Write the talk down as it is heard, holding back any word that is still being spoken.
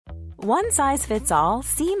One size fits all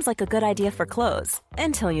seems like a good idea for clothes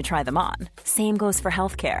until you try them on. Same goes for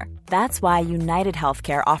healthcare. That's why United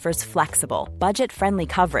Healthcare offers flexible, budget-friendly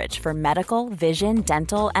coverage for medical, vision,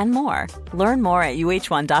 dental, and more. Learn more at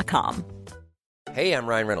uh1.com. Hey, I'm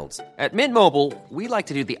Ryan Reynolds. At Mint Mobile, we like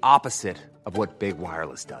to do the opposite of what Big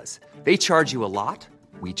Wireless does. They charge you a lot,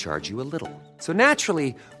 we charge you a little. So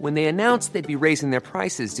naturally, when they announced they'd be raising their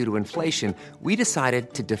prices due to inflation, we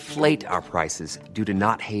decided to deflate our prices due to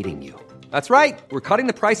not hating you. That's right. We're cutting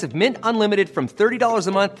the price of Mint Unlimited from $30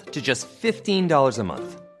 a month to just $15 a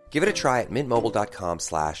month. Give it a try at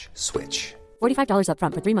mintmobile.com/switch. $45 up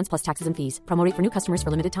front for 3 months plus taxes and fees. Promo rate for new customers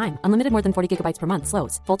for limited time. Unlimited more than 40 gigabytes per month.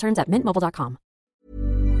 Slows full terms at mintmobile.com.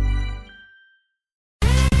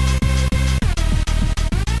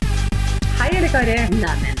 Hei, Elle Kari.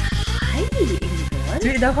 Neimen, hei, Ingeborg. Du,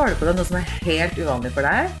 I dag har du på deg noe som helt uvanlig for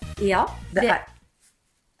deg. Ja, Det er...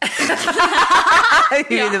 Vi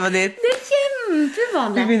begynner på nytt. Det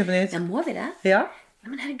kjempevanlig. Vi begynner på nytt. Ja, må vi det? Ja.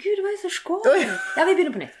 Men herregud, det var jo så skål. Oi. Ja, vi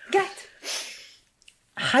begynner på nytt. Greit.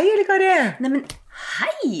 Hei, Elle Kari. Neimen,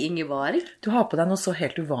 hei, Ingeborg. Du har på deg noe så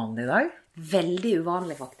helt uvanlig I dag. Veldig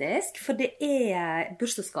uvanlig faktisk, for det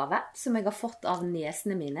bursdagsgave som jeg har fått av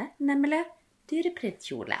nesene mine, nemlig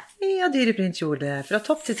dyreprintkjole. Ja, dyreprintkjole fra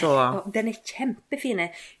topp til tå. Og den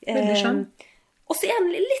kjempefine. Veldig skjønn. Og så den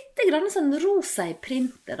litt grann sånn rosa I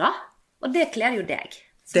printet da, og det kler jo deg.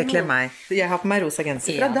 Så Det kler meg. Jeg har på meg rosa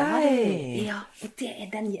genser fra deg. Ja, og det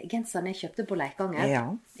den genseren jeg kjøpte på Leikanger.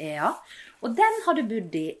 Ja. Og den har du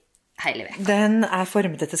bodd I hele vekk. Den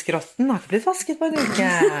formet etter skrotten. Har ikke blitt vasket på en uke.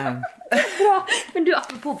 Bra. Men du,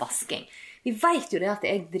 apropos vasking. Vi vet jo det at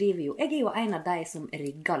jeg jo en av de som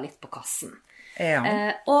rigger litt på kassen. Ja.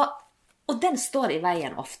 Og den står I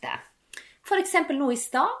veien ofte. For eksempel nå I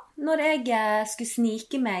stad, når jeg skulle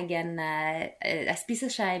snike meg en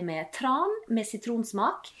spiseskje med tran med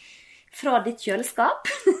sitronsmak fra ditt kjøleskap,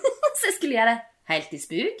 så jeg skulle gjøre helt I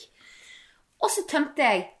spuk. Og så tømte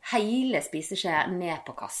jeg hele spiseskje ned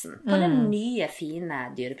på kassen, på den nye, fine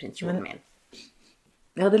dyreprintkjolen min.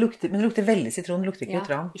 Ja, men det lukter veldig sitron, det lukter ikke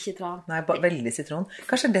tran. Ikke tran. Nei, veldig sitron.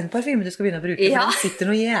 Kanskje den parfymen du skal begynne å bruke, for den sitter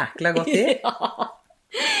noe jækla godt I. Ja.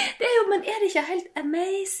 Men er det ikke helt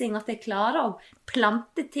amazing at jeg klarer å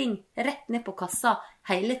plante ting rett ned på kassa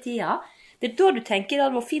hele tiden? Det da du tenker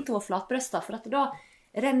det var fint å være flatbrøstet, for at da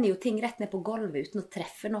renner jo ting rett ned på gulvet uten å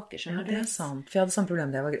treffe noe, skjønner du? Ja, det sant. For jeg hadde samme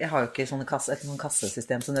problem. Jeg har jo ikke et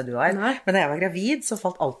kassesystem som det du har. Nei. Men da jeg var gravid, så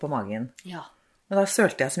falt alt på magen. Ja. Men da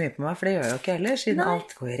sølte jeg så mye på meg, for det gjør jeg jo ikke heller, siden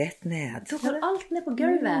alt går rett ned. Da går alt ned på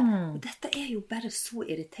gulvet. Og dette jo bare så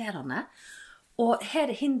irriterende. Og her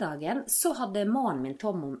I hindagen så hadde mannen min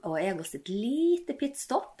Tom og jeg oss et lite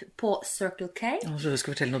pitstop på Circle K. Jeg tror du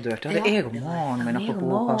skal fortelle noe dørt. Ja, det jo mannen min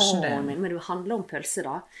apropos karsen det. Men det handler om pølse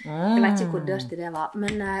da. Jeg vet ikke hvor dørtig det var,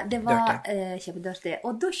 men det var kjempedørtig.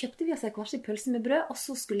 Og da kjøpte vi oss en kvarse pølse med brød, og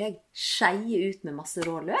så skulle jeg skeie ut med masse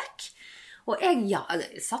rå løk. Og jeg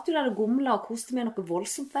satt jo der og gomla og koste meg noe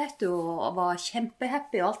voldsomt, vet du, og var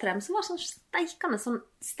kjempehappy og alt det der. Men så var det sånn steikende, sånn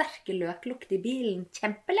sterke løklukt I bilen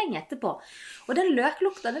kjempelenge etterpå. Og den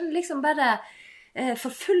løklukta, den liksom bare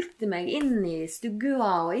forfulgte meg inn I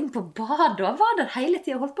stugua og inn på badet, og var der hele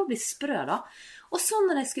tiden, holdt på å bli sprø da. Og så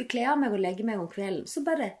når jeg skulle kle av meg og legge meg om kvelden, så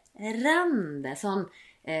bare renn det sånn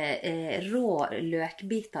rå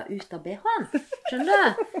løkbiter ut av BH-en. Skjønner du?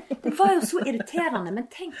 Det var jo så irriterende, men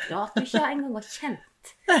tenk da at du ikke engang har kjent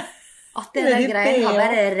at det der greien har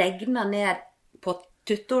bare regnet ned på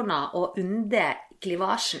tuttorna og under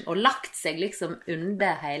klivasjen og lagt seg liksom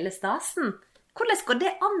under hele stasen. Hvordan går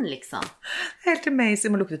det an liksom? Helt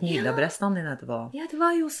amazing, må lukte ut nydelig av brøstene dine etterpå. Ja, det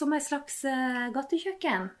var jo som en slags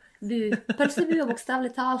gatekjøkken. Pølsebu og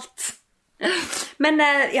bokstavlig talt. Men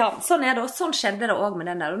ja, sånn det, og sånn skjedde det også med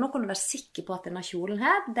den der, og nå kan du være sikker på at denne kjolen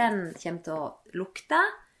her, den kommer til å lukte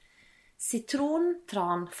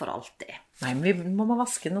sitrontran for alltid. Nei, men vi må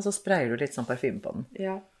vaske den, og så sprayer du litt sånn parfyme på den.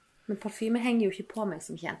 Ja, men parfyme henger jo ikke på meg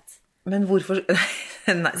som kjent. Men hvorfor,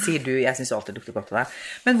 nei, sier du, jeg synes jo alltid det lukter godt av deg,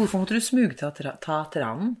 men hvorfor måtte du smugta ta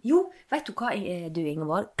tranen? Jo, vet du hva du,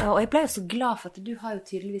 Ingeborg, og jeg ble jo så glad for at du har jo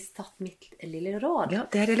tydeligvis tatt mitt lille råd. Ja,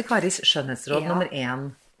 det Elle Karis skjønnhetsråd nummer 1.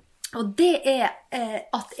 Og det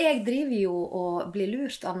at jeg driver jo og blir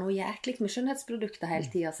lurt av noe jæklig med skjønnhetsprodukter hele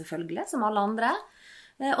tiden, selvfølgelig, som alle andre.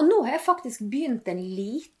 Og nå har jeg faktisk begynt en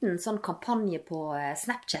liten sånn kampanje på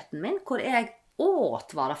Snapchatten min, hvor jeg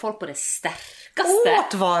åtvarer folk på det sterkeste.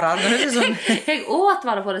 Åtvarer? Jeg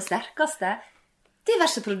åtvarer på det sterkeste.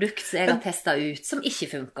 Diverse produkter som jeg har testet ut, som ikke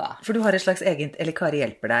funker. For du har et slags egen, eller Kari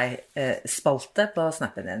hjelper deg, spalte på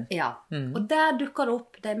snappen din. Ja, og der dukker det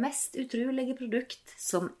opp de mest utrolige produkter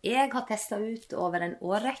som jeg har testet ut over en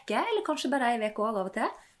årrekke, eller kanskje bare en veke også av og til.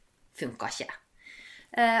 funker ikke.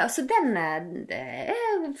 Så den er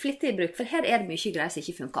flittig i bruk, for her er det mye greier som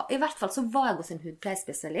ikke funker. I hvert fall så var jeg hos en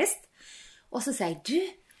hudpleiespesialist, og så sier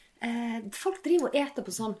jeg, folk driver og eter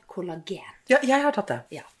på sånn kollagen. Ja, jeg har tatt det.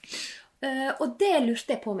 Ja. Og det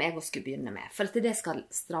lurte jeg på om jeg også skulle begynne med, for at det skal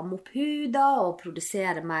stramme opp huda og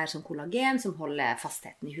produsere mer sånn kollagen som holder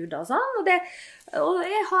fastheten i huda og sånn. Og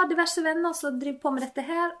jeg har diverse venner som driver på med dette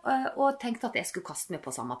her, og tenkte at jeg skulle kaste meg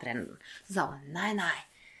på samme trenden. Så sa hun, nei,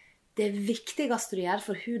 det viktigste du gjør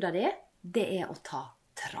for huda di, det er å ta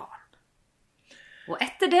tran. Og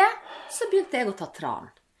etter det så begynte jeg å ta tran.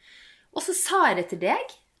 Og så sa jeg det til deg,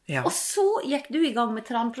 og så gikk du i gang med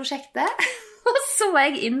tranprosjektet, og så var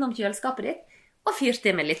jeg innom kjøleskapet ditt og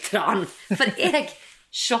fyrte med litt tran. For jeg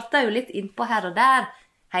shotta jo litt innpå her og der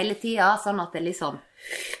hele tiden, sånn at det liksom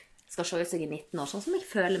skal se ut som jeg er 19 år, sånn som jeg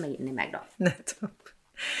føler meg inni meg da. Nettopp.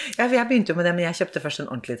 Ja, for jeg begynte jo med det, men jeg kjøpte først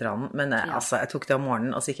en ordentlig tran. Men altså, jeg tok det om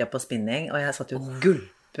morgenen, og så gikk jeg på spinning, og jeg satt jo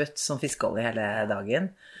gulpet som fiskeolje hele dagen.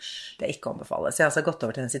 Det er ikke å anbefale. Så jeg har altså gått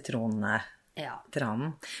over til den sitrontranen.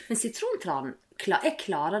 Men sitrontranen, jeg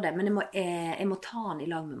klarer det, men jeg må ta den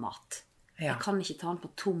i lag med mat. Jeg kan ikke ta den på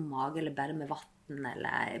tom mage, eller bare med vatten,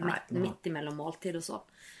 eller midt imellom måltid og sånn.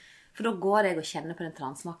 For da går jeg og kjenner på den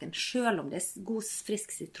transmaken, selv om det er god, frisk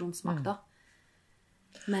sitronsmak da.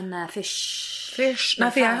 Men fish. Nei,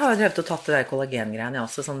 for jeg har jo drevet og tatt det der kollagengreiene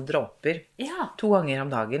også, sånn dråper. 2 ganger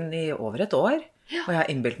om dagen i over et år. Og jeg har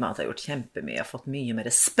innbilt meg at jeg har gjort kjempemye, jeg har fått mye mer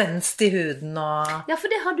spenst i huden og... Ja,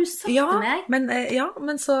 for det har du sagt til meg. Men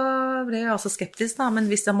så ble jeg altså skeptisk da,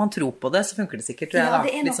 men hvis man tror på det, så funker det sikkert, tror jeg da.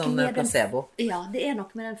 Litt sånn placebo. Ja, det er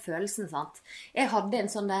nok med den følelsen, sant. Jeg hadde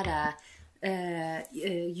en sånn der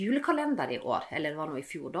julekalender i år, eller det var noe i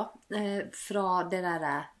fjor da, fra det der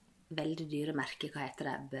veldig dyre merket, hva heter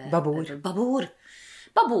det? Babor.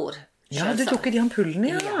 Ja, du tok de ampullene,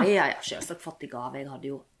 Ja, selvsagt fått i gave, jeg hadde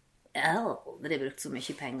jo aldri brukt så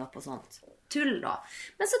mye penger på sånt tull da.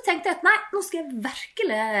 Men så tenkte jeg at nei, nå skal jeg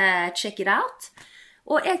virkelig check it out.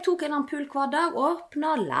 Og jeg tok en ampull hver dag,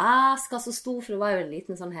 åpnet, les hva som stod, for det var jo en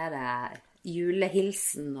liten sånn her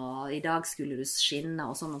julehilsen, og i dag skulle du skinne,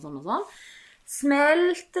 og sånn og sånn og sånn.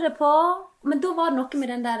 Smelte det på, men da var det noe med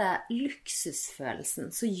den der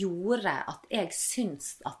luksusfølelsen som gjorde at jeg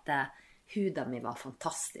syns at huden min var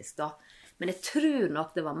fantastisk da. Men jeg tror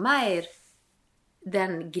nok det var mer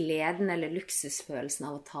den gleden eller luksusfølelsen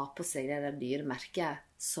av å ta på seg det der dyre merket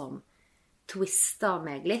som twistet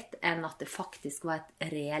meg litt, enn at det faktisk var et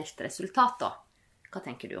reelt resultat da. Hva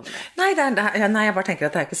tenker du om det? Nei, jeg bare tenker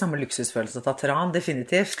at det er ikke samme luksusfølelse å ta tran,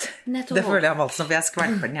 definitivt. Det føler jeg om alt som, for jeg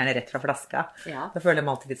skvelper den gjerne rett fra flaska. Det føler jeg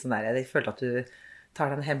meg alltid litt sånn der, jeg føler at du tar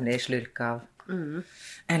den hemmelige slurk av en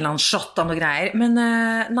eller annen shot av noe greier. Men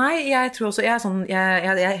nei, jeg tror også, jeg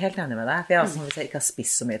er helt enig med deg, for jeg er sånn, hvis jeg ikke har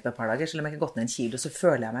spist så mye på et par dager, selv om jeg ikke har gått ned 1 kilo, så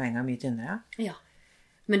føler jeg meg en gang mye tynnere. Ja.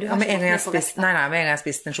 Men du har ikke gått ned på vekta? Nei, med en gang jeg har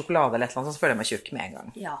spist en sjokolade eller et eller annet, så føler jeg meg tjukk med en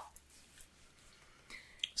gang. Ja.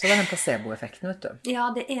 Så det er den placebo-effekten, vet du. Ja,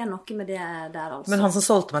 det er noe med det der altså. Men han som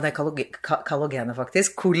solgte meg det kollagenet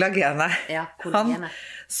faktisk, kollagenet, han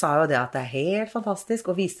sa jo det at det er helt fantastisk,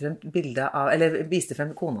 og viste frem bildet av, eller viste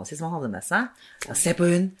frem kona si som han hadde med seg. Ja, se på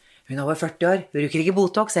hun er over 40 år, bruker ikke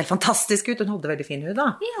Botox, ser helt fantastisk ut, hun hadde veldig fin hud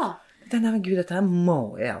da. Ja. Gud, dette her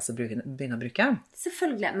må jeg altså begynne å bruke.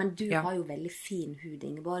 Selvfølgelig, men du har jo veldig fin hud,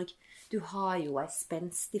 Ingeborg. Du har jo en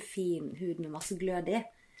spenstig fin hud med masse glød i.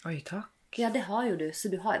 Oi, takk. Ja, det har jo du, så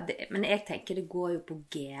du har det, men jeg tenker det går jo på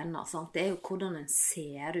gener, sant? Det er jo hvordan en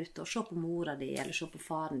ser ut, og se på mora di, eller se på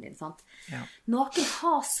faren din, sant? Ja. Noen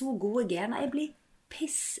har så gode gener, jeg blir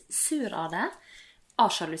pissur av det,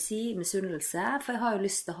 av sjalusi, misunnelse, for jeg har jo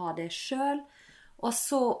lyst til å ha det selv, og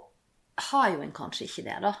så har jo en kanskje ikke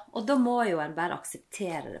det da, og da må jo en bare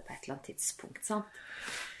akseptere det på et eller annet tidspunkt, sant?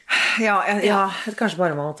 Ja, kanskje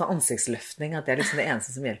bare man må ta ansiktsløftning, at det er liksom det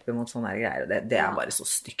eneste som hjelper mot sånne greier, og det er bare så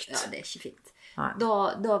stygt. Ja, det er ikke fint.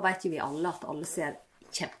 Da vet jo vi alle at alle ser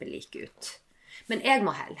kjempelike ut. Men jeg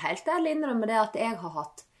må helt ærlig innrømme det at jeg har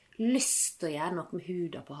hatt lyst til å gjøre noe med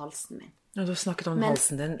huden på halsen min. Ja, du har snakket om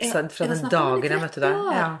halsen din fra den dagen jeg møtte deg.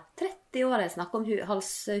 30 år jeg snakket om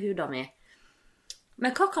halshuden min.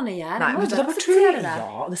 Men hva kan jeg gjøre? Nei, men det er bare tull.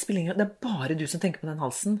 Ja, det spiller ingen. Det er bare du som tenker på den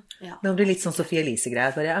halsen. Ja. Det blir litt sånn Sofie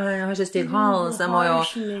Elise-greier. Jeg har så stiv hals, jeg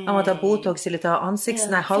må ta Botox eller ta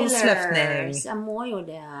halsløftning. Jeg må jo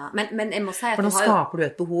det. Men jeg må si at for nå skaper du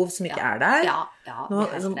et behov som ikke er der. Nå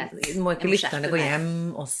må ikke lytterne gå hjem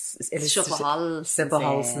og se på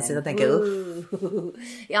halsen sin og tenke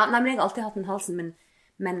Ja, nei, men jeg har alltid hatt den halsen,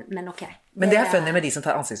 men ok. Men det er funny med de som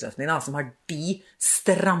tar ansiktsløftning, som har de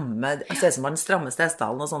stramme, altså det som har den strammeste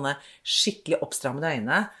hestehalen og sånne skikkelig oppstrammede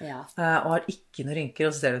øyne, og har ikke noen rynker,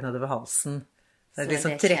 og så ser du nedover halsen. Det litt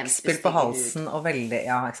sånn trekkspill på halsen, og veldig,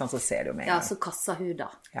 ja, ikke sant, så ser du jo med. Ja, så kassahud da.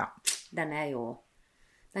 Ja. Den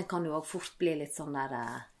kan jo også fort bli litt sånn der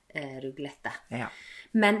ruglete. Ja.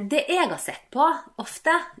 Men det jeg har sett på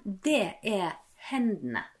ofte, det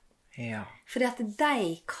hendene. Ja. Fordi at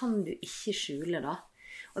de kan du ikke skjule da.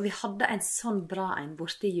 Og vi hadde en sånn bra en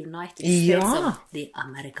borte i United States of the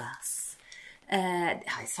Americas. Har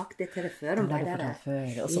jeg sagt det til deg før om de der?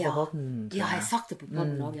 Også på podden. Ja, jeg har sagt det på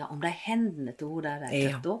podden også, ja. Om de hendene til hun der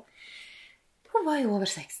tøtta. Hun var jo over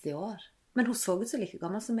 60 år. Men hun så ut så like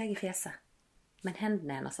gammel som meg i fjeset. Men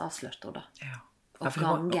hendene hennes avslørte hun da. Ja. Og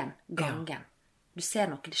gangen. Du ser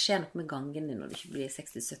noe, det skjer noe med gangen din når du ikke blir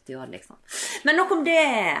 60-70 år, liksom. Men nok om det.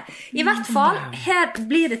 I hvert fall, her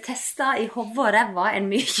blir det testet i hodet og ræva en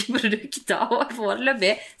mye produkter, og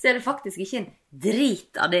foreløpig så det faktisk ikke en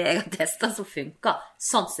drit av det jeg har testet som funker,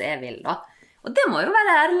 sånn som jeg vil da. Og det må jo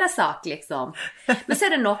være ærlig sak, liksom. Men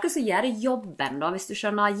så det noe som gjør jobben da, hvis du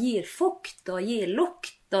skjønner, gir fukt og gir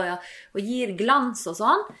lukt og gir glans og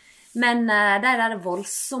sånn. Men de der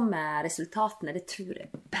voldsomme resultatene, det tror jeg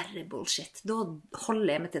bare bullshit. Da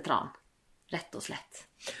holder jeg meg til tran, rett og slett.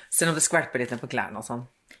 Så når det skvelper litt på klærne og sånn?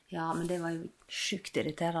 Ja, men det var jo sykt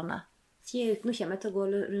irriterende. Nå kommer jeg til å gå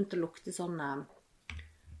rundt og lukte sånn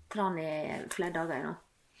tran i flere dager nå.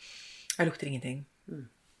 Jeg lukter ingenting.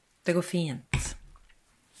 Det går fint.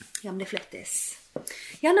 Ja, men det flettes.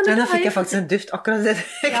 Ja, nei, men da fikk jeg faktisk en duft, akkurat det.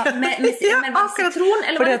 Ja, men var det sitron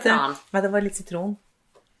eller var det tran? Nei, det var litt sitron.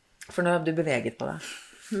 For nå har du beveget på det.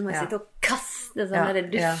 Nå må jeg sitte og kaste sånne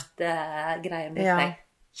duftgreier mot deg.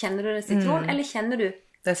 Kjenner du det sitron, eller kjenner du?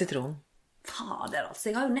 Det sitron. Fader, altså.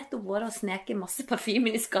 Jeg har jo nettopp vært og sneket masse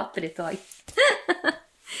parfymen i skapet ditt også.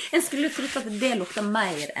 En skulle jo trodd at det lukter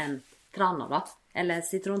mer enn trana da. Eller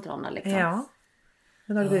sitrontrana, liksom. Ja.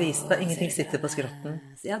 Men da har du bevist at ingenting sitter på skrotten.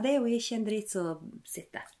 Ja, det er jo ikke en drit som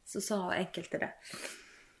sitter. Så enkelt det.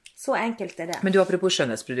 Så enkelt det. Men du, apropos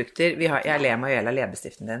skjønnhetsprodukter, jeg ler meg jo hele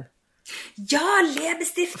leppestiften din. Ja,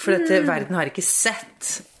 leppestiften! For dette, verden har ikke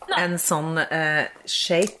sett en sånn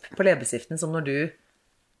shape på leppestiften som når du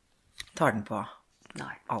tar den på.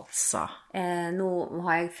 Nei. Altså. Nå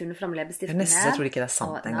har jeg funnet frem leppestiften her. Jeg tror ikke det er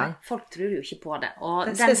sant en gang. Nei, folk tror jo ikke på det. Og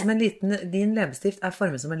det ser ut som din leppestift er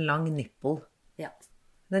formet som en lang nippel. Ja.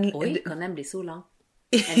 Oi, kan den bli så lang?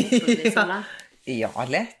 En nippel blir så lang? Ja,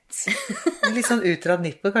 lett. Litt sånn utradd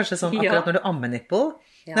nippel, kanskje sånn akkurat når du ammer nippel.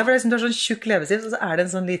 Ja. Nei, for det er som du har sånn tjukk leppestift, og så er det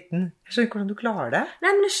en sånn liten... Jeg skjønner ikke hvordan du klarer det.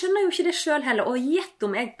 Nei, men jeg skjønner jo ikke det selv heller. Og gjett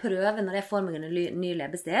om jeg prøver når jeg får meg en ny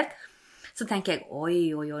leppestift, så tenker jeg, oi,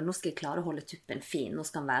 nå skal jeg klare å holde tuppen fin. Nå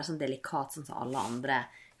skal den være sånn delikat, sånn som alle andre,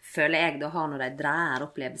 føler jeg da har når de dreier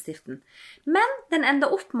opp leppestiften. Men den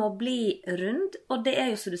ender opp med å bli rund, og det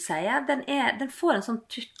er jo som du sier, den får en sånn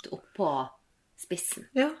tutt opp på spissen.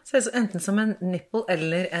 Ja, så enten som en nippel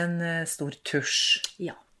eller en stor tusj.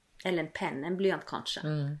 Ja, eller en penn, en blyant kanskje.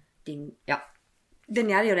 Ja, den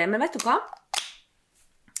gjør jo det, men vet du hva?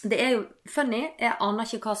 Det er jo funny, jeg aner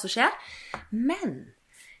ikke hva som skjer, men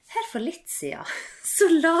her for litt siden så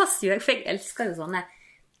las jo jeg, for jeg elsker jo sånne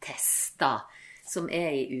tester som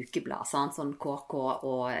er i ukeblad, sånn KK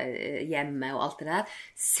og hjemme og alt det der.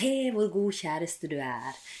 Se hvor god kjæreste du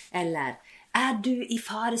er, eller du i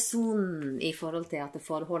faresonen i forhold til at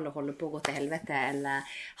forholdet holder på å gå til helvete, eller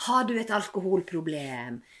har du et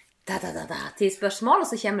alkoholproblem? 10 spørsmål, og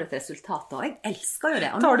så kommer det et resultat, og jeg elsker jo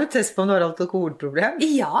det. Tar du test på om du har alkoholproblem?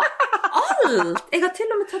 Ja, alt! Jeg har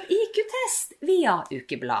til og med tatt IQ-test via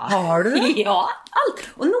ukeblad. Har du det? Ja, alt.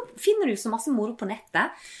 Og nå finner du så masse moro på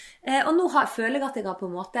nettet, og nå føler jeg at jeg har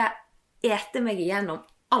på en måte etet meg igjennom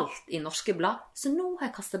alt i norske blad, så nå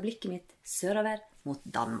har jeg kastet blikket mitt sørover mot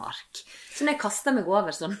Danmark. Så når jeg kastet meg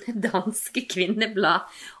over sånne danske kvinneblad,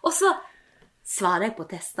 og så svarer jeg på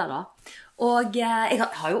tester da. Og jeg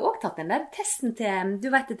har jo også tatt den der testen til, du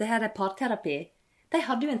vet at det her er parterapi. De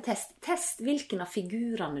hadde jo en test hvilken av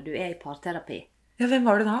figurene du er i parterapi. Ja, hvem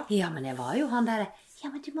var det da? Ja, men jeg var jo han der, ja,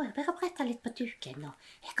 men du må jo bare brette litt på duken nå.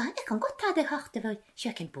 Jeg kan godt ta det hardt over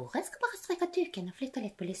kjøkkenbordet. Jeg skal bare strekke duken og flytte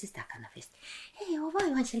litt på lysestakene først. Jeg var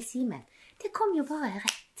jo han Kjell Simen. Det kom jo bare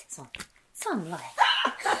rett sånn var jeg.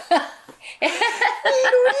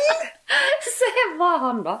 Så jeg var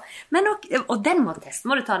han da. Men og den testen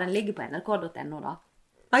må du ta, den ligger på nrk.no da.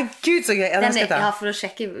 Nei, Gud så gøy, den skal jeg ta. Ja, for å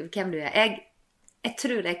sjekke hvem du er. Jeg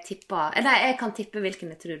tror jeg tipper, eller jeg kan tippe hvilken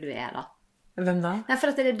jeg tror du er da. Hvem da? Nei, for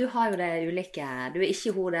at du har jo det ulike, du er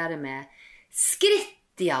ikke hun der med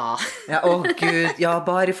skritt ja. Ja, Gud, ja,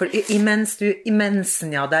 bare for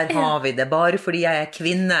mensen, ja, der har vi det. Bare fordi jeg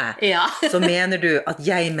kvinne, Ja. så mener du at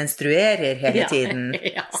jeg menstruerer hele Ja, tiden.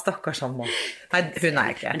 ja. Stakkars han må. Nei, hun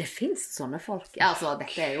ikke. Men det finnes sånne folk. Ja, altså,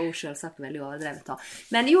 dette jo selvsagt veldig overdrevet da.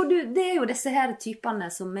 Men jo, det jo disse her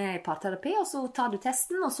typene som i parterapi, og så tar du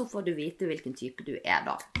testen, og så får du vite hvilken type du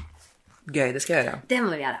da. Gøy, det skal jeg gjøre. Det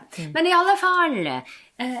må vi gjøre. Men i alle fall,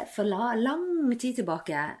 for lang tid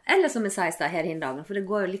tilbake, eller som jeg sa i sted her i dagen, for det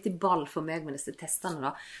går jo litt i ball for meg med disse testene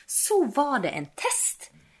da, så var det en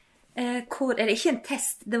test, eller ikke en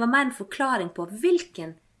test, det var mer en forklaring på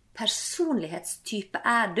hvilken personlighetstype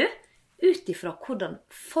du, utifra hvordan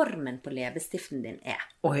formen på leppestiften din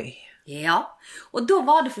Oi. Ja, og da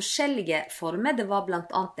var det forskjellige former, det var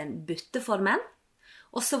blant annet den butteformen,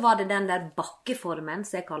 og så var det den der bakkeformen,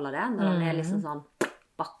 som jeg kaller det, når den liksom sånn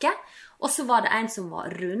bakke. Og så var det en som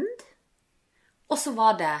var rund, og så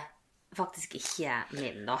var det faktisk ikke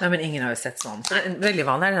min da. Nei, men ingen har jo sett sånn. For det veldig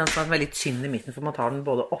vanlig den som er veldig tynn i midten, for man tar den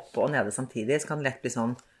både oppe og nede samtidig, så kan det lett bli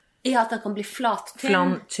sånn... Ja, at den kan bli flat,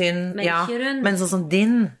 tynn, men ja. ikke rund. Men sånn som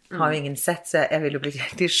din har jo ingen sett, så jeg ville jo blitt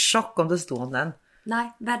helt i sjokk om det stod om den. Nei,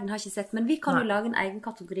 verden har ikke sett, men vi kan jo lage en egen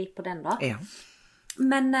kategori på den da. Ja.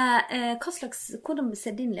 Men hvordan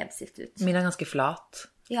ser din leppestift ut? Min er ganske flat.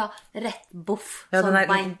 Ja, rett buff. Ja, den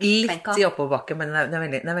sånn litt i oppoverbakke, men den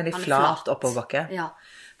er veldig flat oppoverbakke. Ja,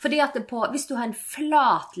 fordi at hvis du har en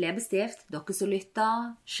flat leppestift, dere som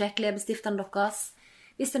lytter, sjekk leppestiftene deres.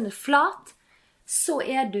 Hvis den er flat, så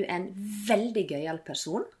du en veldig gøyal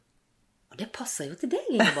person. Og det passer jo til deg,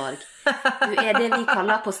 Ingeborg. Du det vi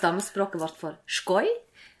kaller på stammespråket vårt for skoj.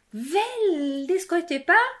 Veldig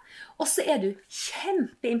skoj-type. Og så du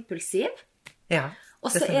kjempeimpulsiv. Ja.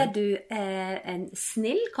 Og så du en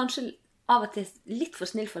snill, kanskje av og til litt for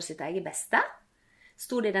snill for sitt eget beste.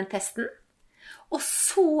 Stod det i den testen. Og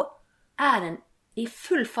så den i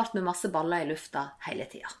full fart med masse baller i lufta hele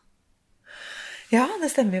tiden. Ja, det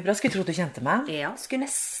stemmer jo bra. Skulle tro du kjente meg. Ja, skulle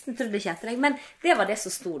nesten tro du kjente deg. Men det var det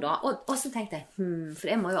som stod da. Og så tenkte jeg,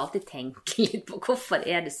 for jeg må jo alltid tenke litt på hvorfor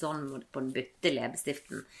det sånn på den butte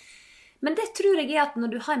leppestiften. Men det tror jeg at når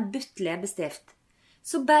du har en butt leppestift,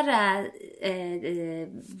 så bare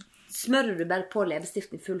smører du bare på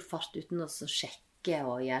leppestiften i full fart uten å sjekke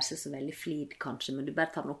og gjøre seg så veldig flid kanskje, men du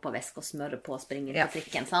bare tar den opp av vesk og smører på og springer på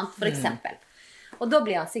trikken, sant? For eksempel. Og da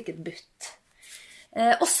blir han sikkert butt.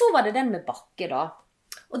 Og så var det den med bakke da.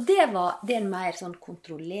 Og det en mer sånn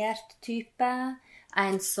kontrollert type,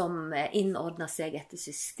 en som innordner seg etter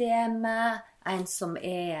systemet, en som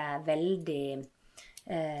veldig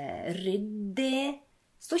ryddig.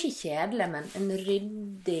 Står ikke kjedelig, men en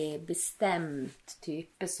ryddig, bestemt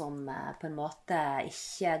type som på en måte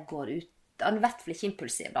ikke går ut, han er i hvert fall ikke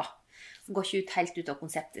impulsiv da. Han går ikke helt ut av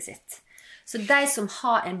konseptet sitt. Så de som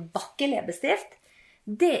har en bakkeleppestift,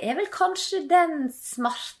 det vel kanskje den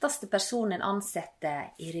smarteste personen ansetter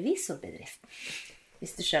i revisorbedriften,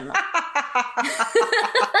 hvis du skjønner.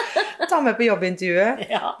 Ta med på jobbintervjuet.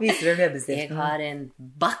 Ja. Viser du leppestiften? Jeg har en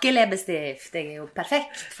bakkeleppestift. Jeg jo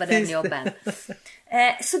perfekt for den jobben.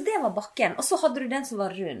 Så det var bakken. Og så hadde du den som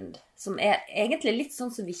var rund, som egentlig litt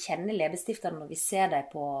sånn som vi kjenner leppestiftene når vi ser dem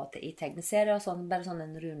i tegneserier og sånn, bare sånn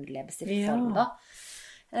en rund leppestiftform da.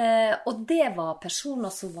 Og det var personer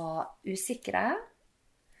som var usikre,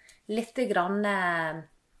 litt grann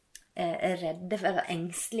redde,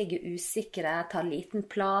 engstelige, usikre, tar liten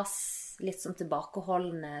plass, litt som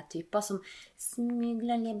tilbakeholdende typer som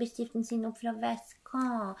smygler leppestiften sin opp fra veska,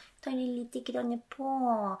 tar det litt grann på,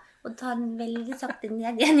 og tar den veldig sakte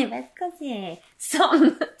ned igjen i veska si.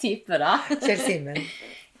 Sånn type da. Kjell Simen.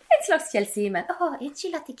 En slags Kjell Simen.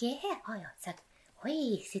 Unnskyld at jeg her. Ja, sagt.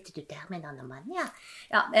 Oi, sitter du der med en annen mann, ja?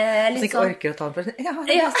 Ja, litt sånn. Så ikke orker å ta den på. Ja,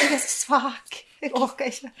 jeg så svak. Jeg orker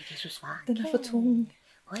ikke. Jeg så svak. Den for tung.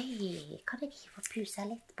 Oi, kan jeg ikke få pusa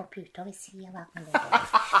litt på puter ved siden av hverandre?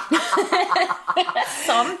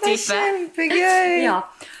 Sånn type. Det kjempegøy. Ja,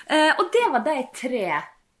 og det var de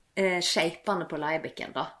 3 shapene på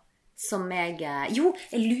leiebikken da. Som jeg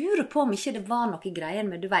lurer på om ikke det var noe greier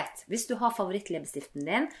med, du vet, hvis du har favorittleppestiften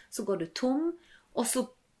din, så går du tom, og så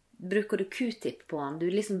bruker du Q-tip på den. Du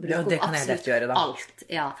liksom bruker opp absolutt gjøre, alt.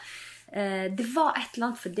 Ja. Det var et eller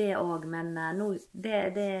annet for det også, men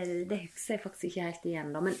det husker jeg faktisk ikke helt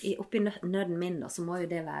igjen. Da. Men oppi nøden min da, så må jo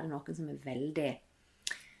det være noen som veldig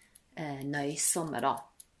nøysomme da.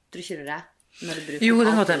 Tror ikke du det? Når du bruker jo,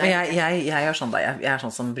 det måte, men jeg er sånn da. Jeg er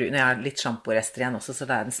sånn som når jeg har litt shampoo-rester igjen også, så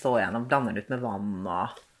der den står igjen og blander den ut med vann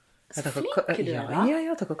og... Så flink du da? Ja,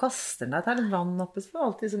 jeg tar ikke og kaster den der. Jeg tar litt vann oppe, så får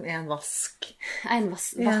alltid som en vask. En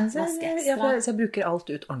vask ekstra. Så jeg bruker alt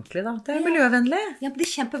ut ordentlig da. Det miljøvennlig. Ja, det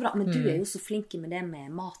kjempebra. Men du jo så flink med det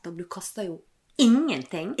med mat, og du kaster jo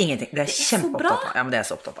ingenting. Ingenting. Det er kjempeopptatt av. Ja, men det er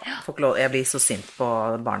så opptatt av. Jeg blir så sint på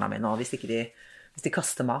barna mine nå, hvis de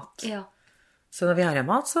kaster mat. Ja. Så når vi har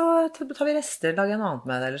mat, så tar vi rester, lager noe annet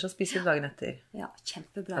med det, eller så spiser vi dagen etter. Ja,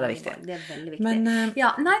 kjempebra. Ja, det er viktig. Det er veldig viktig. Men,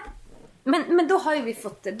 ja, nei, men da har jo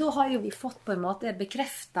vi fått på en måte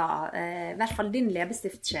bekreftet, i hvert fall din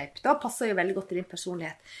leppestift-shape. Da passer jo veldig godt til din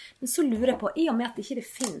personlighet. Men så lurer jeg på, i og med at ikke det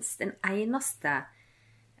finnes den eneste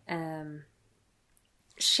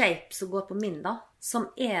shape som går på min da, som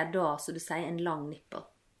er da, så du sier, en lang nipple.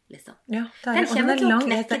 Liksom. Ja, den kommer til å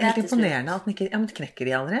knekke det til slutt. Imponerende at den ikke, men knekker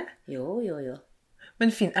de aldri? Jo.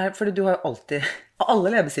 Men fordi du har jo alltid,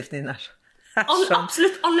 alle leppestiftene dine er sånn.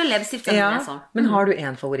 Absolutt alle leppestiftene dine er sånn. Men har du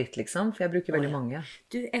en favoritt liksom? For jeg bruker veldig mange.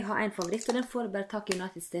 Du, jeg har en favoritt, og den får jeg bare tak i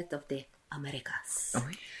United States of the Americas.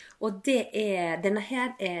 Oi. Og denne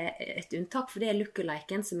her er et unntak, for det er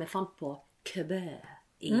lookaliken som jeg fant på Købø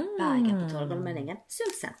i Bergen på Torgallmenningen,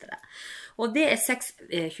 Sølvsenteret. Og det er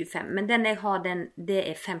 6,25, men den jeg har, det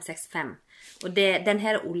er 5,65. Og den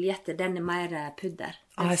her oljete, den er mer pudder.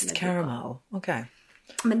 Iced caramel, ok.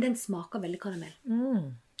 Men den smaker veldig karamell.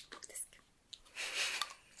 Faktisk.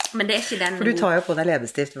 Men det er ikke den... For du tar jo på deg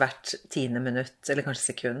leppestift hvert 10. minutt, eller kanskje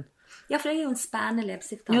sekund. Ja, for jeg er jo en spennende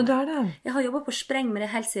leppestift. Ja, det er det. Jeg har jobbet på spreng med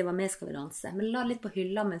det helt siden jeg var med Skal vi danse. Men la litt på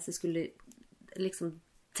hylla mens jeg skulle liksom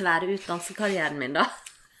tvære ut dansekarrieren min da.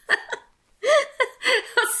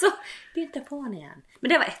 Og så begynte jeg på den igjen.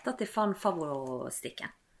 Men det var etter at jeg fant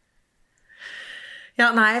favoritstikken. Ja,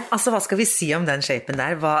 nei, altså hva skal vi si om den shapen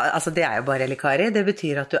der? Altså det er jo bare Likari. Det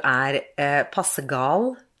betyr at du er passe gal.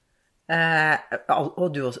 Og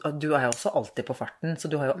du er jo også alltid på farten,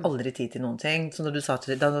 så du har jo aldri tid til noen ting. Så når du sa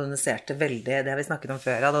til, da du annonserte veldig, det har vi snakket om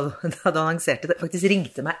før, da du annonserte, faktisk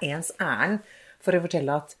ringte meg ens ærend for å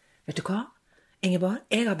fortelle at, vet du hva? Ingeborg,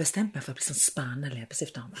 jeg har bestemt meg for å bli sånn spennende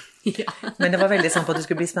leppestiftdame. Ja. Men det var veldig sånn på at du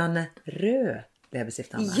skulle bli spennende rød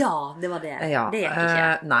leppestiftdame. Ja, det var det. Ja. Det gikk ikke.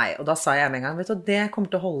 Nei, og da sa jeg med en gang, vet du, det kommer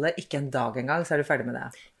til å holde ikke en dag en gang, så er du ferdig med det.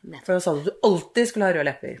 Nettopp. For da sa du at du alltid skulle ha røde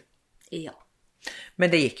lepper. Ja.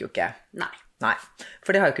 Men det gikk jo ikke. Nei,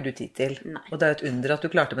 for det har jo ikke du tid til. Nei. Og det er jo et under at du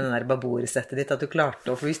klarte med den der baborsettet ditt, at du klarte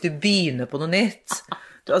å, for hvis du begynner på noe nytt,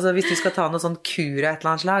 altså hvis du skal ta noe sånn kur av et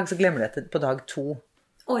eller annet slag, så glemmer du det på dag 2.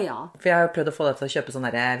 Ja. For jeg har jo prøvd å få deg til å kjøpe sånn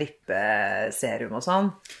der vippeserum og sånn.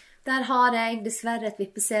 Der har jeg dessverre et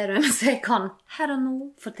vippeserum, så jeg kan her og nå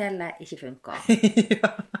fortelle ikke funker.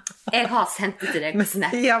 Ja. Jeg har sendt det til deg på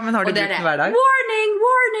Snap. Ja, men har du brukt den hver dag? Warning,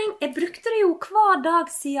 warning! Jeg brukte det jo hver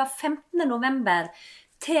dag siden 15. november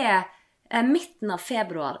til midten av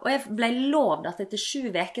februar. Og jeg ble lovd at etter 7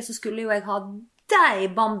 uker så skulle jo jeg ha de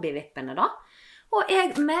Bambi-vippene da. Og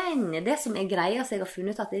jeg mener det som er greia, så jeg har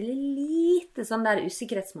funnet ut at det er lite sånn der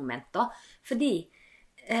usikkerhetsmoment da. Fordi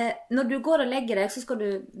når du går og legger deg, så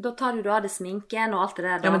da tar du av det sminken og alt det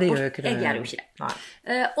der. Ja, men det gjør jo ikke det. Jeg gjør jo ikke det. Nei.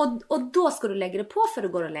 Og da skal du legge det på før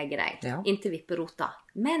du går og legger deg, ja. Inntil vipperota.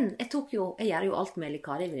 Men jeg gjør jo alt med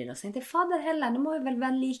Likari-vin, og så tenkte jeg, fader heller, det må jo vel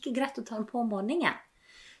være like greit å ta den på om morgenen.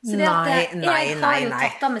 Så det at jeg har jo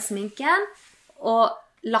tatt av med sminken,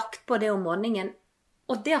 og lagt på det om morgenen,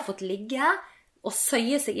 og det har fått ligge, og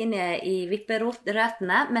søye seg inn i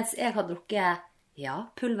vipperøtene, mens jeg har drukket,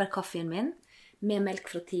 pulverkaffen min, med melk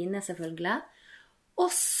fra Tine selvfølgelig. Og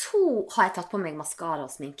så har jeg tatt på meg mascara og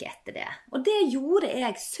sminke etter det. Og det gjorde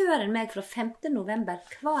jeg søren meg fra 5. november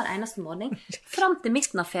hver eneste morgen, frem til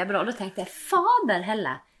midten av februar. Og da tenkte jeg, fader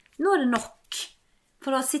heller, nå er det nok.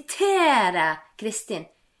 For å sitere Kristin,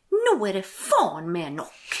 nå er det faen med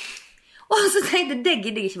nok. Og så tenkte jeg, det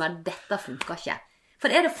gidder jeg ikke mer, dette funker ikke. For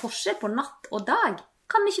er det forskjell på natt og dag?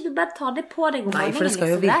 Kan ikke du bare ta det på deg om morgenen? Nei, for det skal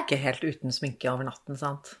jo virke helt uten sminke over natten,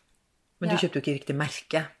 sant? Men du kjøpte jo ikke riktig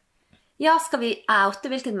merke. Ja, skal vi oute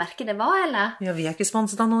hvilket merke det var, eller? Ja, vi er ikke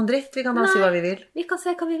sponset av noen dritt. Vi kan da si hva vi vil. Vi kan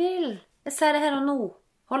si hva vi vil. Jeg sier det her og nå.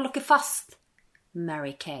 Hold dere fast.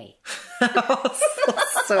 Mary Kay.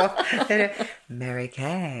 så er det Mary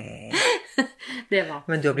Kay. Det var.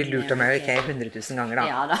 Men du har blitt lurt av Mary Kay 100 000 ganger da.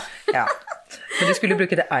 Ja da. Ja. Men du skulle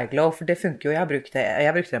bruke det Eyeglow, for det funker jo. Jeg brukte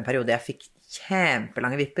det en periode. Jeg fikk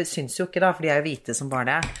kjempelange vipper. Syns jo ikke da, for de er jo hvite som bare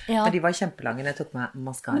det. Ja. Men de var kjempelange når jeg tok med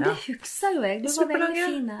mascara. Men det husker jo jeg. Du var veldig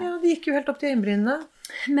fine. Ja, de gikk jo helt opp til øyenbrynene.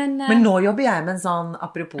 Men nå jobber jeg med en sånn,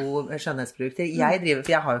 apropos skjønnhetsprodukter,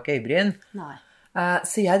 for jeg har jo ikke øyebryn. Nei.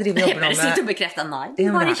 Så jeg driver og jobber nå med... Jeg sitter og bekrefter nei.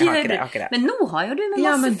 Ja, men ikke jeg har ikke det. Men nå har jo du med masse fine...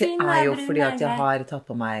 Ja, men det er jo fordi at jeg har tatt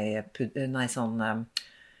på meg sånn...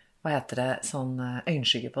 Hva heter det? Sånn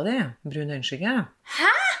øyenskygge på det. Brun øyenskygge. Hæ?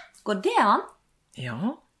 Går det an? Ja.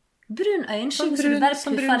 Brun øyenskygge, så du bare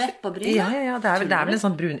puffer rett på brynet? Ja, det er vel en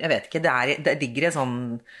sånn brun... Jeg vet ikke, det ligger en sånn...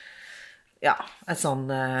 Ja, et sånn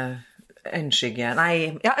øyenskygge...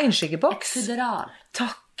 Nei, ja, øyenskyggebokс. Exuderal.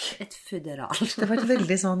 Takk. Et føderal. Det var et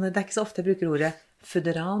veldig sånn, det ikke så ofte jeg bruker ordet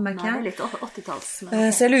føderal, merker jeg. Nei, det litt 80-talls.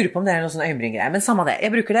 Så jeg lurer på om det noe sånn øyenbryngreier, men samme det.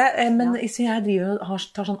 Jeg bruker det, men så jeg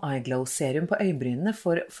tar sånn eyeglow-serum på øyebrynene,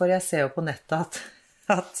 for jeg ser jo på nettet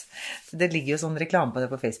at det ligger jo sånn reklame på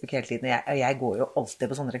det på Facebook hele tiden, og jeg går jo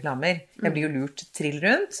alltid på sånne reklamer. Jeg blir jo lurt trill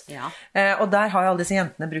rundt. Ja. Og der har jo alle disse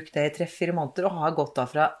jentene brukt det i 3-4 måneder, og har gått da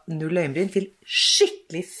fra 0 øyenbryn til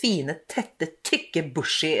skikkelig fine, tette, tykke,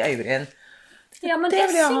 bushy øyebryn. Ja, men jeg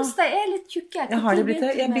synes de litt tjukke. Jeg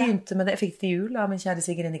begynte med det, jeg fikk det til jul av min kjære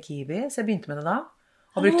Sigrine Kiwi, så jeg begynte med det da,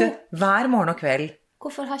 og brukte hver morgen og kveld.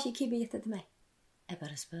 Hvorfor har ikke Kiwi gitt det til meg? Jeg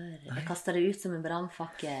bare spør. Jeg kastet det ut som en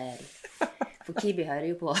brandfakkel. For Kiwi hører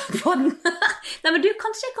jo på den. Nei, men du,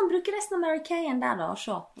 kanskje jeg kan bruke resten av Mary Kayen der da, og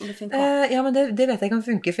se om det funker. Ja, men det vet jeg kan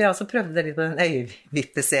funke, for jeg også prøvde det litt på den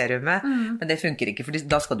øyevippeserumet, men det funker ikke, for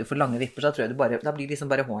da skal du få lange vipper, så tror jeg da blir liksom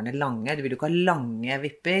bare hårene lange. Du vil jo ikke ha lange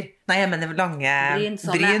vipper. Nei, jeg mener lange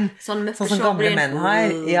bryn. Sånn som gamle menn har.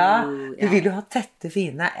 Ja, du vil jo ha tette,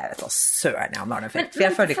 fine. Jeg vet hva søren jeg har det fett.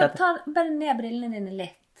 Men ta bare ned brillene dine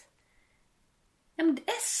litt. Ja, men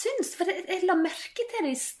jeg synes, for jeg la merke til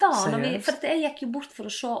det i sted, for jeg gikk jo bort for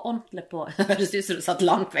å se ordentlig på, det synes du satt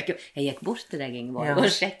langt vekk, jeg gikk bort til deg, Ingeborg, og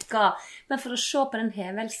sjekket, men for å se på den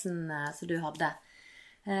hevelsen som du hadde,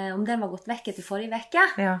 om den var gått vekk etter forrige vecke.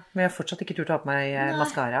 Ja, men jeg har fortsatt ikke turt å ha på meg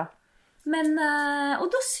mascara. Men, og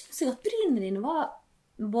da synes jeg at brynene dine var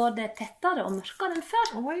både tettere og mørkere enn før.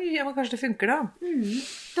 Oi, ja, men kanskje det funker da.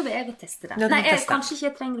 Da vil jeg gå teste det. Nei, kanskje ikke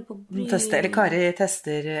jeg trenger det på bryn.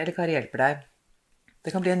 Teste, eller Kari hjelper deg. Det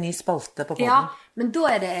kan bli en ny spalte på podden. Ja, men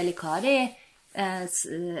da det Kari.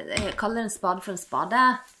 Jeg kaller en spade for en spade.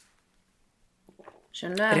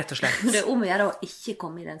 Skjønner du? Rett og slett. Det om å gjøre å ikke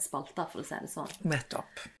komme i den spalta, for å si det sånn. Nettopp.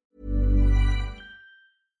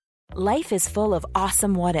 Life is full of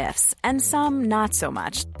awesome what-ifs, and some not so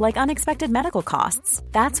much, like unexpected medical costs.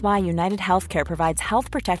 That's why United Healthcare provides Health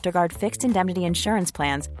Protector Guard fixed indemnity insurance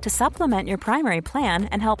plans to supplement your primary plan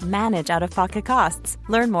and help manage out-of-pocket costs.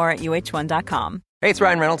 Learn more at uh1.com. Hey, it's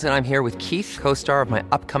Ryan Reynolds, and I'm here with Keith, co-star of my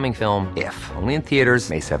upcoming film, If, only in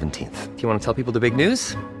theaters May 17th. Do you want to tell people the big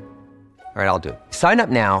news? All right, I'll do it. Sign up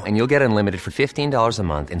now and you'll get unlimited for $15 a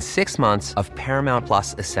month and 6 months of Paramount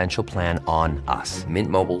Plus Essential Plan on us.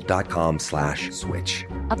 MintMobile.com/switch.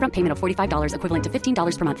 Upfront payment of $45 equivalent to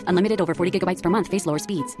 $15 per month. Unlimited over 40 gigabytes per month. Face lower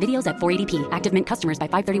speeds. Videos at 480p. Active Mint customers by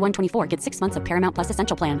 531.24 get 6 months of Paramount Plus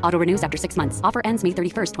Essential Plan. Auto renews after 6 months. Offer ends May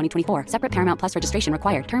 31st, 2024. Separate Paramount Plus registration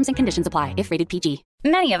required. Terms and conditions apply if rated PG.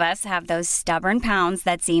 Many of us have those stubborn pounds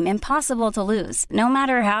that seem impossible to lose, no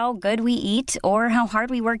matter how good we eat or how hard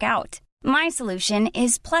we work out. My solution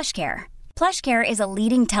is PlushCare. PlushCare is a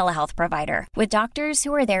leading telehealth provider with doctors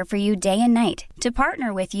who are there for you day and night to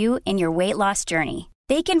partner with you in your weight loss journey.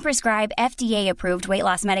 They can prescribe FDA-approved weight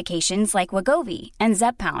loss medications like Wegovy and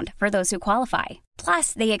Zepbound for those who qualify.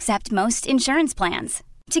 Plus, they accept most insurance plans.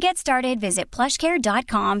 To get started, visit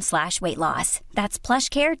plushcare.com/weightloss. That's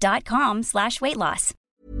plushcare.com/weightloss.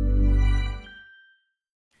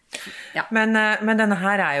 Ja. Men denne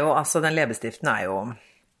her jo, altså den leppestiften jo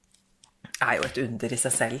et under i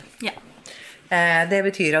seg selv. Ja. Det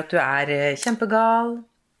betyr at du kjempegal,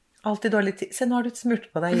 alltid dårlig tid. Se, nå har du smurt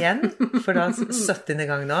på deg igjen, for da 70.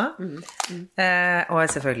 gang nå. Og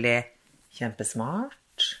selvfølgelig kjempesmart.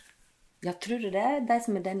 Ja, tror du det? De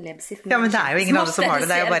som den leppestiften. Ja, men det jo ingen andre som har det.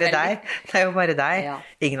 Det jo bare deg. Det jo bare deg. Ja.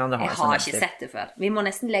 Ingen andre har det. Jeg har ikke sett det før. Vi må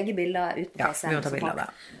nesten legge bilder ut på PC. Ja, vi må ta bilder av det.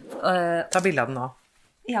 Ta bilder av den nå.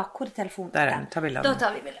 Ja, hvor telefonen? Der ta bilder av den. Da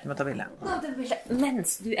tar vi bilder. Du må ta bilder.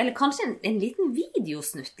 Mens du, eller kanskje en liten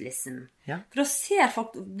videosnutt, liksom. Ja. For da ser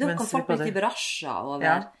folk, da kan folk bli brasja over.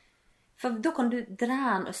 Ja. For da kan du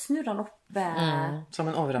dra den og snurre den opp. Som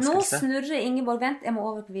en overraskelse. Nå snurrer Ingeborg, vent, jeg må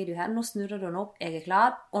over på video her. Nå snurrer du den opp, jeg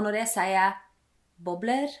klar. Og når jeg sier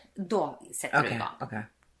bobler, da setter du i gang. Okay.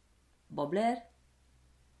 Bobler.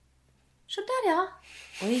 Se der, ja.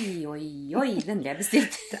 Oi, den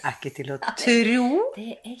leppestift. Det ikke til å tro.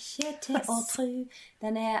 Det ikke til å tro.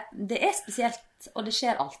 Det spesielt, og det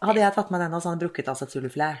skjer alltid. Hadde jeg tatt med den, så hadde han brukket altså et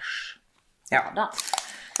Zulu-flash. Ja. Da.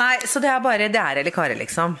 Nei, så det bare, det eller Kari,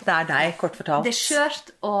 liksom. Det deg, kort fortalt. Det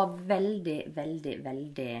skjørt og veldig, veldig,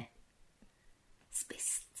 veldig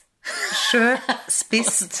spist. Skjørt,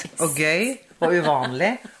 spist og gøy og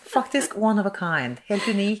uvanlig. Faktisk one of a kind. Helt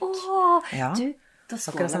unik. Ja. Du, da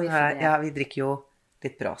skåler vi for det. Ja, vi drikker jo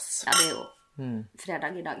litt bras. Ja, det jo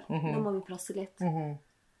fredag i dag. Nå må vi prasse litt.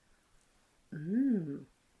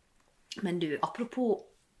 Men du, apropos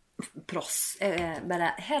pross,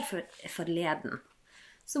 bare her forleden,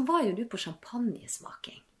 så var jo du på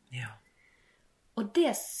champagnesmaking. Ja. Og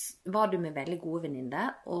det var du med veldig gode venninner,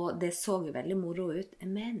 og det så jo veldig moro ut.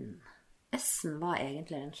 Men essen var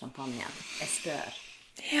egentlig den champagnen? Jeg spør.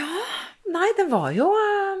 Ja, nei, det var jo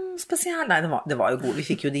spesielt. Nei, det var jo god. Vi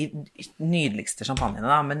fikk jo de nydeligste champagnene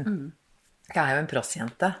da, men jeg er jo en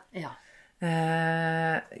prossjente. Ja.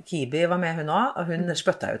 Kibi var med hun også, og hun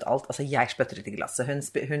spøtta ut alt. Altså, jeg spøtter ut i glasset.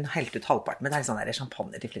 Hun helte ut halvparten, men det sånn der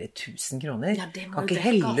champagne til flere 1000 kroner. Ja, det må kan jo ikke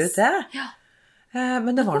helle ut det. Ja.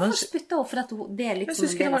 Men det var Hvorfor noen... spytta hun? For at det liksom...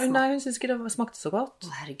 Hun synes ikke det smakte så godt. Å,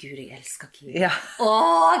 herregud, jeg elsker Kibi. Ja.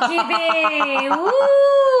 Kibi!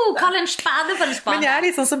 Kall en spade for en spade. Men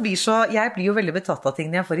jeg sånn som jeg blir jo veldig betatt av ting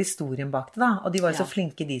når jeg får historien bak det da. Og de var jo så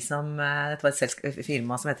flinke, de som, dette var et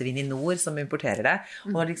firma som heter Vin i Nord, som importerer det.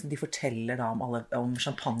 Og liksom, de forteller da om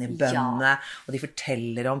champagnebønnene, og de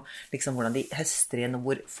forteller om liksom, hvordan de høster igjen, og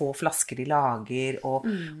hvor få flasker de lager,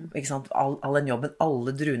 og ikke sant, all den jobben,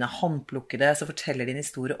 alle druene håndplukkede, så forteller de en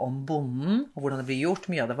historie om bonden, og hvordan det blir gjort.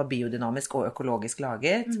 Mye av det var biodynamisk og økologisk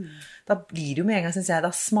laget. Da blir det jo med en gang, synes jeg,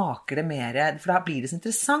 da smaker det mer, for da blir det så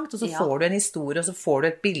interessant, og så får du en historie, og så får du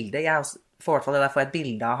et bilde. Jeg får i hvert fall det der, får et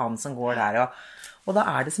bilde av han som går der, og da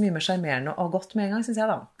er det så mye mer charmerende og godt med en gang, synes jeg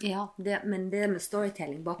da. Ja, men det med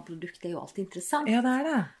storytelling bak produktet er jo alltid interessant. Ja, det er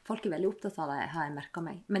det. Folk er veldig opptatt av det, har jeg merket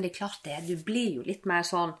meg. Men det er klart det, du blir jo litt mer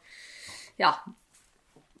sånn, ja,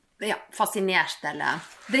 fascinert, eller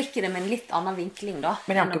drikker det med en litt annen vinkling da.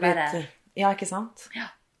 Men jeg har ikke blitt, ja, ikke sant? Ja.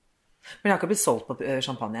 Men jeg har ikke blitt solgt på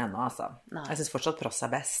champagne ennå, altså. Nei. Jeg synes fortsatt Pross er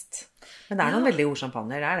best. Men det er noen veldig gode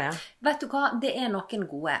champagner, det er det. Vet du hva, det er noen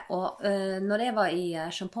gode. Og når jeg var i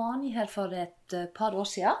Champagne her for et par år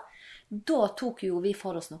siden, da tok jo vi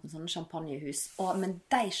for oss noen sånne champagnehus. Men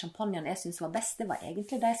de champagnene jeg synes var best, det var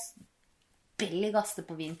egentlig de billigste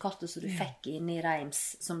på vinkartet som du fikk inn i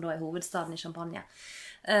Reims, som da er hovedstaden i Champagne.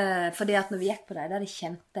 Fordi at når vi gikk på det, der jeg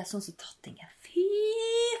kjente sånn som Tattingen. Fy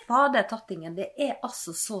fader, Tattingen, det er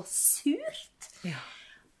altså så surt. Ja.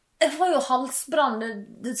 Jeg får jo halsbrann,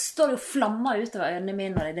 det står jo flammer ut av øynene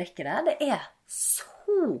mine når jeg drikker det. Det er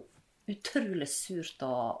så utrolig surt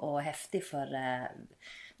og heftig for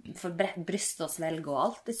bryst og svelg og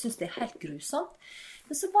alt. Jeg synes det er helt grusomt.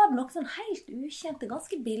 Men så var det noe sånn helt ukjente,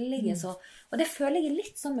 ganske billige, og det føler jeg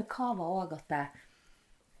litt sånn med kava også, at det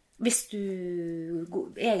hvis du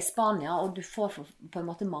er i Spania, og du får på en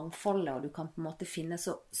måte mangfoldet, og du kan på en måte finne,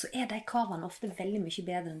 så er de kavene ofte veldig mye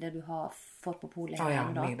bedre enn det du får på polet. Ja,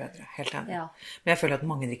 mye bedre, helt enig. Ja. Men jeg føler at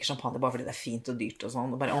mange drikker champagne bare fordi det er fint og dyrt og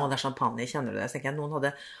sånn, og bare, det er champagne, kjenner du det? Så tenker jeg,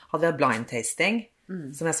 noen hadde blind tasting,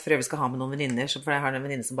 som jeg for øvrig skal ha med noen venninner, for jeg har en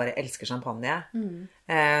venninne som bare elsker champagne.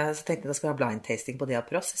 Så tenkte jeg da skal jeg ha blind tasting på det av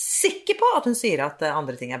Pross. Sikker på at hun sier at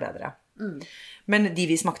andre ting er bedre. Men de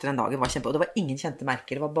vi smakte den dagen var kjempe, og det var ingen kjente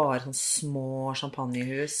merker, det var bare sånn små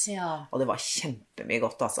champagnehus, og det var kjempemye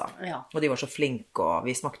godt altså. Og de var så flinke, og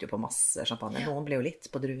vi smakte jo på masse champagne. Noen ble jo litt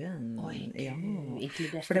på druen.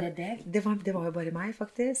 Inkluderte det deg? Det var jo bare meg,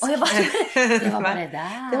 faktisk. Det var bare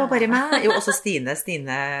deg? Det var bare meg. Jo, også Stine,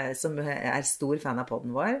 som er stor fan av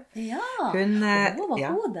podden vår. Hun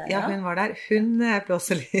var der. Hun ble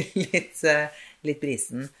også litt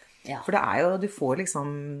brisen. For det er jo, du får liksom,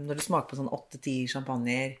 når du smaker på sånn 8-10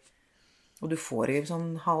 champagner, og du får jo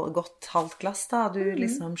sånn godt halvt glass da, du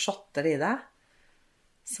liksom shotter det i det.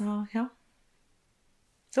 Så, ja.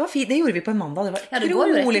 Så det var fint, det gjorde vi på en mandag, det var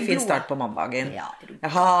utrolig fin start på mandagen.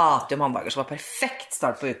 Jeg hater jo mandager, så det var perfekt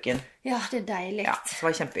start på uken. Ja, det er deilig. Ja, så det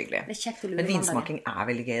var kjempehyggelig. Men vinsmaking er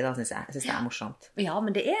veldig gøy da, synes jeg. Jeg synes det er morsomt. Ja,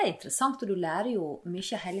 men det er interessant, og du lærer jo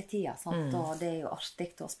mye hele tiden, sant? Og det er jo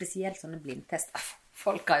artig, og spesielt sånne blindtester.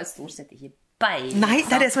 Folk har jo stort sett ikke bein. Nei,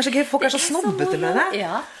 det er det som er så gøy. Folk er så snobbete med det.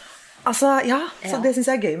 Ja. Altså, så det synes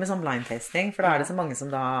jeg er gøy med sånn blind tasting, for da er det så mange som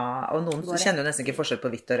da, og noen kjenner jo nesten ikke forskjell på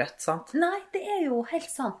hvitt og rødt, sant? Nei, det er jo helt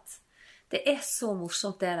sant. Det er så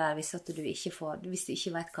morsomt det der, hvis du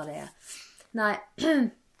ikke vet hva det er. Nei,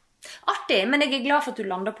 artig, men jeg er glad for at du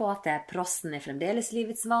lander på at Prossen er fremdeles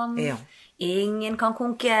livets vann. Ja. Ingen kan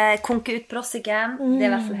konke ut Prossiken. Det er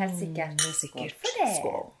i hvert fall helt sikkert. Det er sikkert. Skål for det.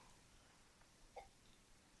 Skål.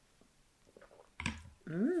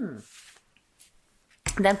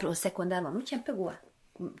 Den Proseccoen der var noe kjempegode.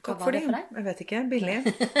 Hva var det for deg? Jeg vet ikke, billig.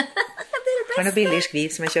 Det er noe billig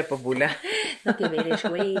skviv som jeg kjøper på bolet. Noe billig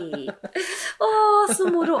skviv. Så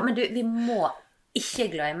moro. Men du, vi må ikke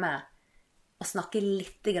glemme å snakke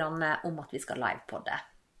litt grann om at vi skal live på det.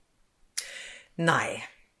 Nei.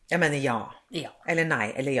 Jeg mener ja. Eller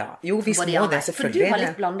nei, eller ja. Jo, vi må det selvfølgelig. For du har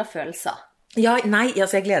litt blandet følelser. Ja, nei,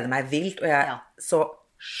 altså jeg gleder meg vilt, og jeg er så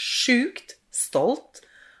sjukt stolt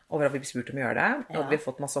over at vi blir spurt om å gjøre det, og at vi har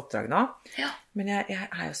fått masse oppdrag nå. Men jeg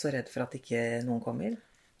er jo så redd for at ikke noen kommer.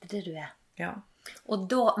 Det er det du er. Ja. Og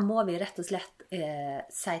da må vi rett og slett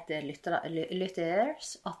si til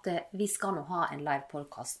lytters at vi skal nå ha en live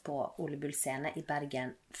podcast på Ole Bull scene i Bergen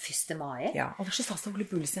 1. mai. Ja, og det så stas av Ole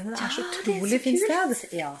Bull scene. Det så utrolig fint sted.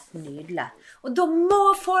 Ja, nydelig. Og da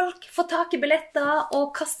må folk få tak i billetter og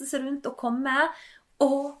kaste seg rundt og komme.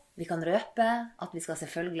 Og vi kan røpe at vi skal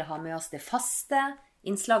selvfølgelig ha med oss det faste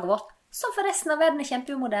innslaget vårt, som for resten av verden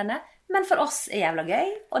kjempeumoderne, men for oss jævla gøy,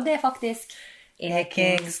 og det faktisk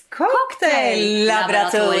Ekings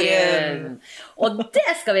cocktail-laboratorium. Og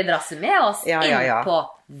det skal vi drasse med oss inn på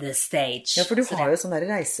The Stage. Ja, for du har jo sånn der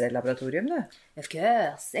reiselaboratorium, du. Of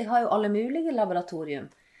course. Jeg har jo alle mulige laboratorium.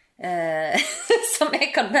 Som jeg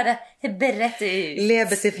kan bare berette ut.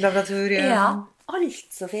 Leppestiftlaboratorium. Ja, alt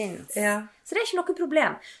som finnes. Ja. Så det er ikke noe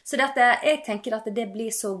problem. Så jeg tenker at det blir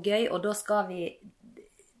så gøy, og da skal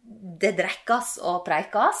det drekkes og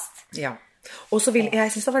preikes. Ja. Og så jeg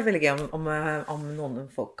synes det har vært veldig gøy om noen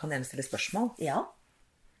folk kan gjerne stille spørsmål. Ja.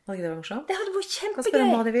 Hadde ikke det vært morsomt? Det hadde vært kjempegøy. Kan spørre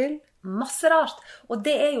om hva de vil. Masse rart. Og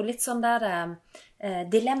det er jo litt sånn der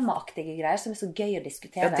dilemmaaktige greier som er så gøy å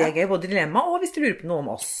diskutere. Ja, det er gøy. Både dilemma og hvis du lurer på noe om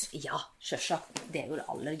oss. Ja, selvsagt. Det er jo det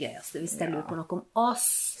aller gøyeste. Hvis jeg lurer på noe om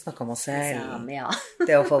oss. Snakke om oss selv. Ja. Det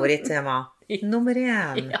er jo favorittema. Nummer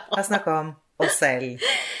 1. Ja. Jeg snakker om oss selv.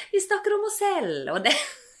 Vi snakker om oss selv, og det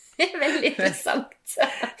er veldig interessant.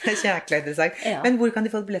 Det er jækla interessant. Ja. Men hvor kan de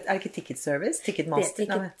få et billett? Er det ikke Ticket Service? Ticketmaster?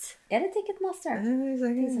 Er det Ticketmaster?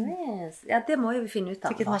 Ja, det må jo vi finne ut av.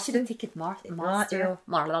 Ticketmaster? Var ikke det Ticketmaster? Ja,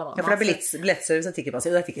 for det er billettservice og Ticketmaster,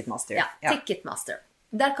 og det er Ticketmaster. Ja, Ticketmaster.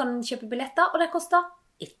 Der kan du kjøpe billetter, og det koster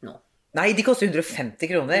ikke noe. Nei, de koster 150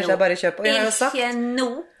 kroner, så jeg bare kjøper. Ikke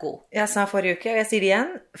noe. Jeg sa forrige uke, og jeg sier det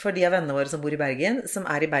igjen, for de av vennene våre som bor i Bergen, som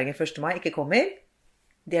er i Bergen 1. mai, ikke kommer,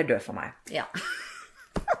 de er døde for meg. Ja.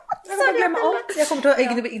 Jeg glemmer alt. Jeg kommer til å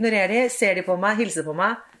ignorere dem, ser de på meg, hilser på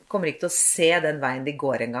meg, kommer ikke til å se den veien de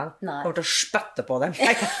går en gang. Kommer til å spøtte på dem.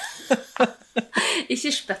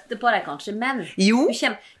 Ikke spøtte på deg kanskje, men jo.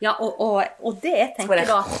 Ja, og det jeg tenker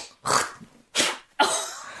da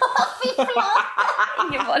fy flate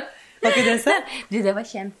Ingeborg. Var ikke det sånn? Det var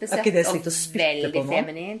kjempesøtt og veldig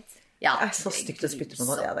feminint. Ja, det er så stygt å spytte på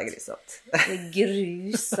noe. Ja, det er grusomt. Det er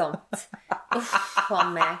grusomt. Uff, for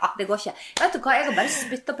meg. Det går ikke. Vet du hva, jeg har bare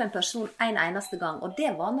spyttet på en person en eneste gang, og det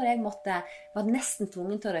var når jeg var nesten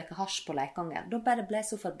tvungen til å røyke hasj på Leikanger. Da bare ble jeg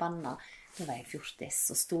så forbannet. Da var jeg 40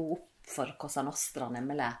 og stod opp for Cosa Nostra,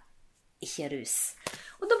 nemlig ikke rus.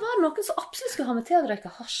 Og da var det noen som absolutt skulle ha meg til å røyke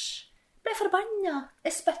hasj. Jeg ble forbannet.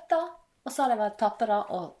 Jeg spyttet, og sa det var tapere,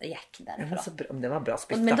 og gikk derfra. Det var bra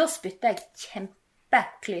spyttet. Men da spyttet jeg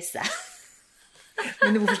kjempeklyse.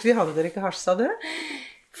 Men hvorfor skulle de ha det til å røyke hasj, sa du?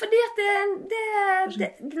 Fordi at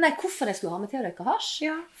Nei, hvorfor jeg skulle ha meg til å røyke hasj?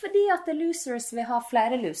 Ja. Fordi at losers vil ha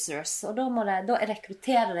flere losers, og da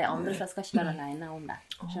rekrutterer de andre, for jeg skal ikke være alene om det.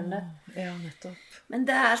 Skjønner du? Ja, nettopp. Men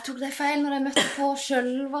der tok de feil når jeg møtte på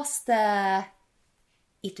selveste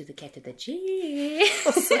E to the K to the G.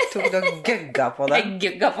 Og så tok du og gøgga på det. Jeg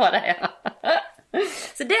gøgga på det, ja.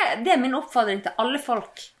 Så det er min oppfordring til alle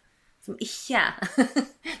folk som ikke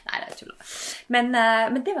Nei, det er tull. Men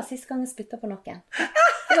det var siste gang jeg spyttet på noen.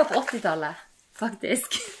 Det var på 80-tallet, faktisk.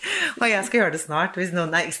 Og jeg skal gjøre det snart.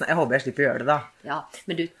 Jeg håper jeg slipper å gjøre det da. Ja,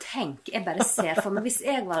 men du, tenk, jeg bare ser for meg, hvis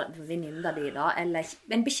jeg var venninna di da, eller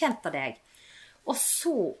en bekjent av deg, og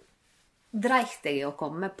så dreit jeg i å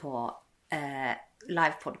komme på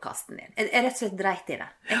live-podcasten din. Jeg rett og slett dreit i det.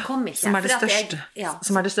 Jeg kom ikke. Som er det største,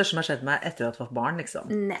 som er det største som har skjedd meg etter å ha fått barn, liksom.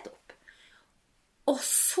 Nettopp. Og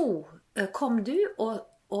så kom du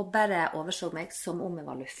og bare overså meg som om jeg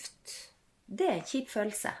var luft. Det er en kjip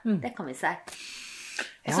følelse, det kan vi si.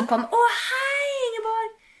 Og så kom, hei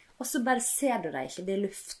Ingeborg! Og så bare ser du deg ikke, det er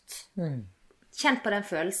luft. Kjenn på den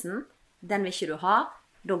følelsen, den vil ikke du ha,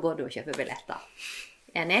 da går du og kjøper billetter.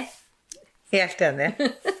 Enig? Helt enig.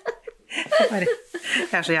 Jeg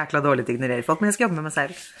er så jækla dårlig til å ignorere folk, men jeg skal jobbe med meg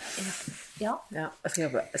selv. Ja. Jeg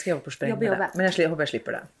skal jobbe på spreng med det. Men jeg håper jeg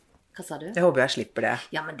slipper det. Hva sa du? Jeg håper jeg slipper det.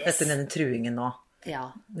 Ja, men etter denne truingen nå. Ja.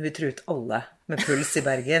 Vi truet alle med puls i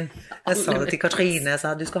Bergen. Jeg sa det til Katrine, jeg sa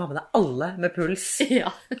du skal ha med deg alle med puls.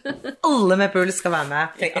 Ja. Alle med puls skal være med.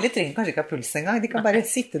 Eller trenger kanskje ikke ha puls engang. De kan bare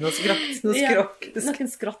sitte noe skrokk. Noen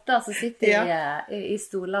skrotter som sitter i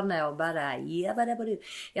stolene og bare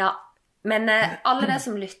ja. Men alle de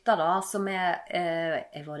som lytter da, som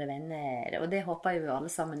er våre venner, og det håper jeg jo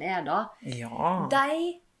alle sammen er da,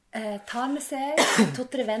 de tar med seg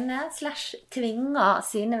 2-3 venner, / tvinger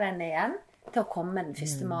sine venner igjen til å komme den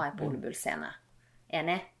 1. mai på Ole Bull scene.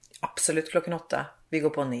 Enig? Absolutt, 8:00. Vi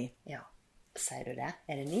går på 9. Ja. Sier du det?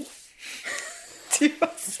 Er det 9? Du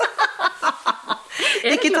også.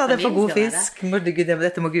 Ikke ta det for god fisk.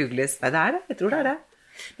 Dette må googles. Nei, det er det. Jeg tror det er det.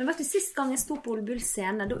 Men vet du, sist gang jeg stod på Ole Bulls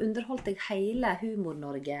scene, da underholdt jeg hele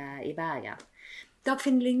Humor-Norge i Bergen.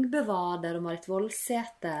 Dagfinn Lyngbø var der, og Marit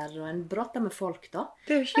Voldsæter, og en brotta med folk da.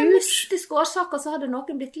 Det er jo En huge. mystisk årsak, og så hadde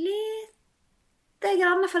noen blitt litt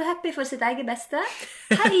grann for happy for sitt eget beste.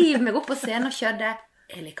 Heiv meg opp på scenen og kjørte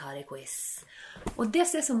Eli Kari-quiz. Og det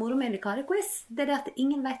som er så moro med Eli Kari-quiz, det er det at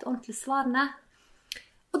ingen vet ordentlig svarene.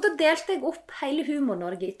 Og da delte jeg opp hele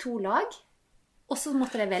Humor-Norge i 2 lag, og så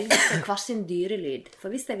måtte de velge seg hver sin dyrelyd.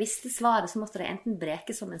 For hvis de visste svaret, så måtte de enten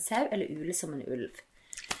breke som en sau, eller ule som en ulv.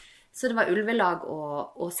 Så det var ulvelag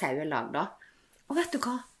og sauelag da. Og vet du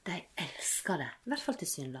hva? De elsker det. I hvert fall til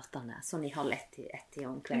synlattene, sånn i 12:30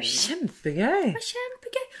 om kvelden. Kjempegøy. Det var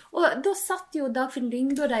kjempegøy. Og da satt jo Dagfinn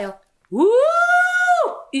Lyngbø og de og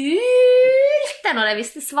ulte når de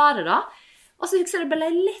visste svaret da. Og så husker jeg det ble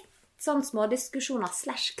litt sånn små diskusjoner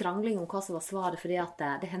 / krangling om hva som var svaret, fordi at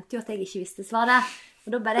det hendte jo at jeg ikke visste svaret.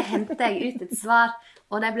 Og da bare hentet jeg ut et svar,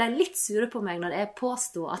 og de ble litt sure på meg når jeg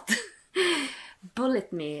påstod at Bullet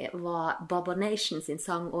Me var Baba Nation sin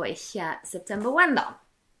sang, og ikke September When da,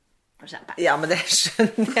 for eksempel. Ja, men det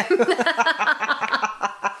skjønner jeg.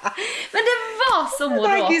 Men det var så moro. Det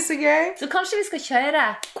er ikke så gøy. Så kanskje vi skal kjøre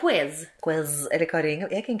quiz. Quiz, eller Kari Inge,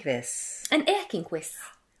 egen quiz. En egen quiz.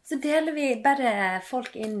 Så deler vi bare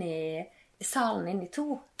folk inn i salen inn i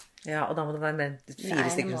 2. Ja, og da må det være med 4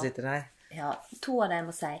 stykker som sitter der. Ja, 2 av dem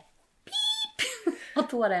må si pip, og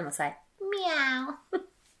 2 av dem må si mjau.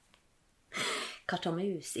 Katt og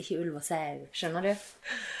mus, ikke ulv og sau, skjønner du?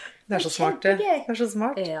 Det er så smart, det. Kjempegøy. Det er så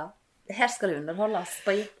smart. Ja, her skal det underholdes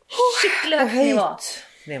på skikkelig høyt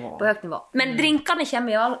nivå. På høyt nivå. Men drinkene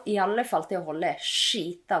kommer i alle fall til å holde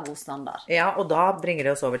skita god standard. Ja, og da bringer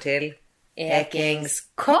det oss over til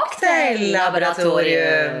Ekings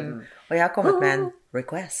cocktail-laboratorium. Og jeg har kommet med en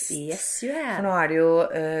request. Yes, you have. For nå er det jo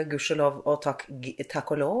gudskjelov og takk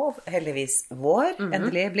og lov, heldigvis vår,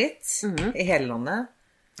 endelig blitt, i hele landet,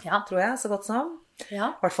 Ja. tror jeg, så godt som. Ja.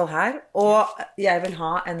 I hvert fall her. Og jeg vil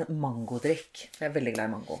ha en mangodrikk, for jeg er veldig glad i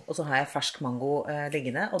mango. Og så har jeg fersk mango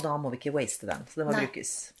liggende, og da må vi ikke waste den, så det må brukes.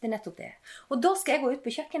 Det er nettopp det. Og da skal jeg gå ut på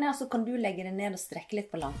kjøkkenet, og så kan du legge det ned og strekke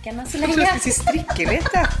litt på lanken. Så Jeg lenge. tror jeg skal strikke litt,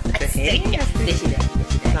 ja. Det er helt... Det er ikke det.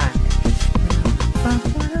 Nei.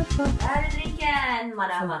 Her er drikken,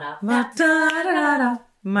 madamada.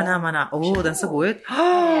 Mana. Den så god ut.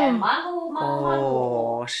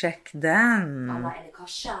 Mango. Sjekk den. Mamma eller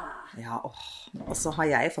kasja. Ja, og så har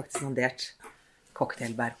jeg faktisk sondert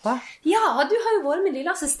cocktailbær på. Ja, du har jo vært min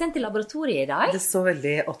lille assistent i laboratoriet i dag. Det så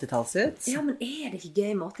veldig 80-talls ut. Ja, men er det ikke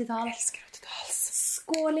gøy med 80-tall? Jeg elsker 80-talls.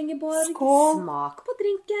 Skål, Ingeborg. Skål. Smak på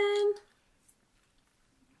drinken.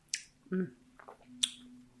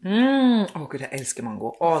 Gud, jeg elsker mango.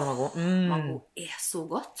 Den var god. Mango er så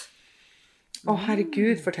godt.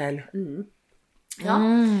 Herregud, fortell. Ja.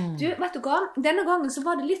 Du, vet du hva? Denne gangen så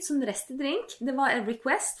var det litt sånn restedrink. Det var en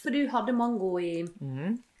request, for du hadde mango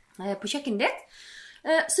på kjøkkenet ditt.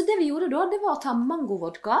 Så det vi gjorde da, det var å ta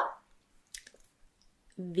mangovodka.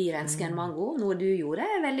 Vi rensker en mango, noe du gjorde,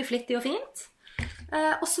 veldig flittig og fint.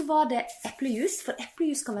 Og så var det eplejus, for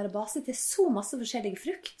eplejus kan være base til så masse forskjellige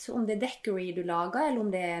frukt. Om det er daiquiri du lager, eller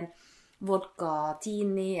om det er vodka,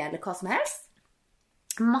 tini, eller hva som helst.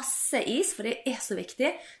 Masse is, for det er så viktig.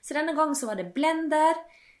 Så denne gangen så var det blender,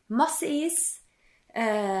 masse is,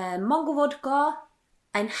 mangovodka,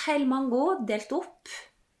 en hel mango delt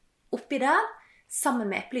oppi der,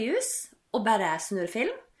 sammen med eplejus, og bare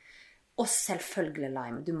snurrefilm. Og selvfølgelig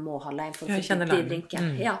lime. Du må ha lime for å få det i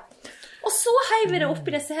drinken. Ja. Og så heiv vi det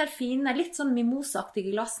oppi disse her fine, litt sånn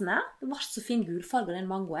mimosa-aktige glassene. Det var så fin gulfarge,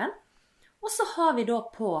 den mangoen. Og så har vi da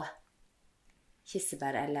på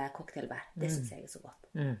kirsebær eller cocktailbær. Det synes jeg er så godt.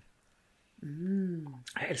 Jeg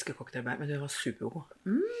elsker cocktailbær, men det var supergod.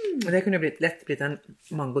 Men det kunne lett blitt en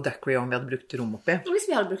mango daiquiri om vi hadde brukt rom oppi. Hvis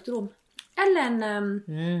vi hadde brukt rom. Eller en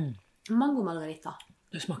mango margarita.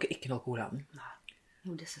 Det smaker ikke noe alkohol av den. Nei.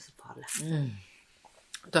 Jo, det er så farlig.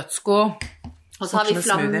 Dødsgod. Og så har vi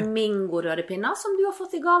flamingo-røde pinner, som du har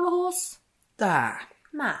fått i gave hos. Der.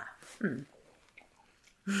 Nei.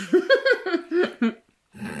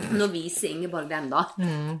 Nå viser Ingeborg den da.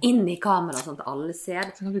 Inn i kamera, sånn at alle ser.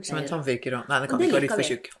 Det kan bruke som en tannvirker. Nei, det kan ikke være litt for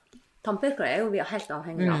tjukk. Tannvirker er jo vi helt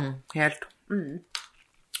avhengig av. Helt.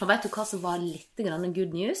 Og vet du hva som var litt grann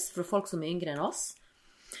good news for folk som er yngre enn oss?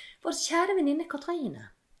 Vår kjære venninne Katrine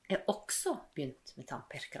er også begynt med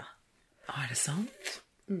tannpirkere. Er det sant?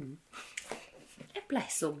 Jeg ble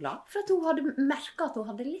så glad, for at hun hadde merket at hun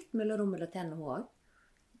hadde litt mellomrom mellom tennene hun også.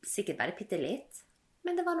 Sikkert bare pitte litt,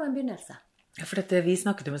 men det var nå en begynnelse. Ja, for vi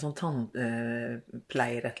snakket jo med sånn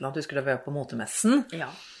tannpleier et eller annet. Du skulle være på motemessen.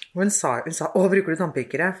 Ja. Og hun sa, bruker du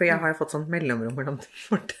tannpirkere? For jeg har jo fått sånn mellomrom mellom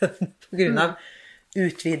tennene på grunn av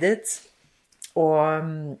utvidet og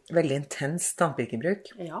veldig intens tannpirkebruk.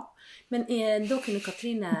 Ja, men da kunne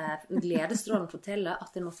Katrine Gledestrålen fortelle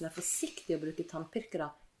at en måtte være forsiktig å bruke tannpirkere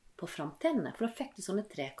på framtennene, for da fikk du sånne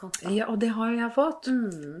trekanter. Ja, og det har jeg fått.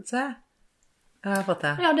 Se. Jeg har fått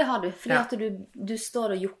det. Ja, det har du, fordi at du står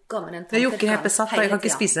og jukker med den tannpirkeren. Jeg jukker helt besatt, jeg kan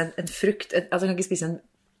ikke spise en frukt, altså jeg kan ikke spise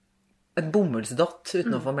en bomullsdott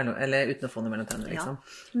uten å få noe mellom tennene, liksom. Ja.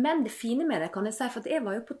 Men det fine med det kan jeg si, for jeg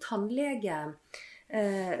var jo på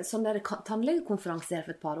tannlegekonferanse her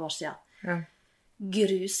for et par år siden. Ja.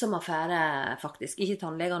 Grusom affære, faktisk. Ikke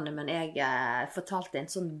tannlegene, men jeg fortalte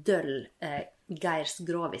en sånn døll Geirs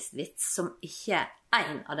Grovis-vits som ikke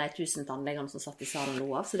en av de 1000 tannlegene som satt i salen lo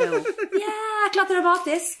av. Så det er jo jækla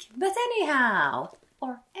dramatisk. But anyhow.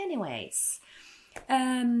 Or anyways.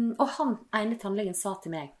 Og han ene tannlegen sa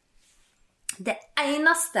til meg, det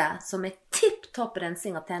eneste som er tipp-topp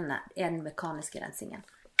rensing av tennene er den mekaniske rensingen.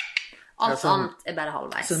 Alt annet er bare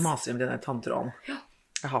halvveis. Så maser med den der tanntråden. Ja.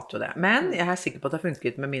 Jeg hater jo det. Men jeg er sikker på at det har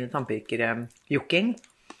funket med mine tannpirker-jukking.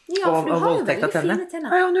 Ja, for du har jo veldig fine tenner.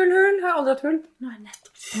 Jeg har 0 hull. Jeg har aldri hatt hull. Nei,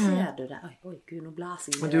 nettopp. Ser du det? Oi, Gud, nå blæser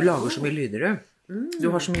jeg. Men du lager så mye lyder, du. Du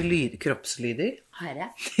har så mye kroppslyder. Har jeg det?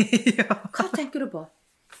 Ja. Hva tenker du på?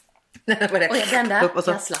 Oi, den der.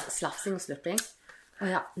 Slafsing og slurping.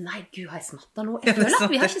 Nei, Gud, har jeg smattet nå? Jeg føler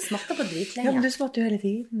at vi har ikke smattet på dritlenge. Ja, men du smatter jo hele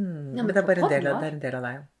tiden. Ja, men det er bare en del av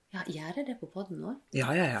deg. Ja, gjør jeg det på podden nå?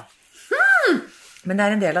 Ja. Men det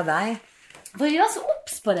er en del av deg. For jeg var så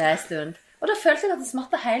opps på det en stund. Og da følte jeg at det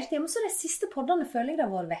smattet hele tiden. Men så de siste poddene føler jeg det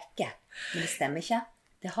har vært vekke. Men det stemmer ikke.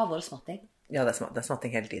 Det har vært smatting. Ja, det er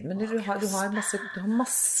smatting hele tiden. Men du har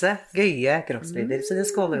masse gøye kroppslyder, så det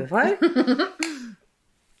skåler vi for.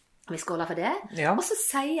 Vi skåler for det. Ja. Og så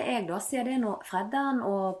sier jeg da, siden det er nå fredagen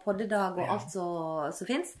og poddedag og alt som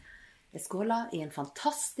finnes, jeg skåler i en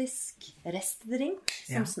fantastisk restedrink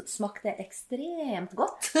som smakte ekstremt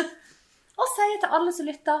godt. Og sier til alle som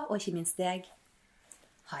lytter, og ikke minst deg,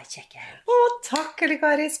 ha en kjekk helg. Takk, Elle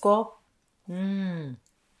Kari. Skål.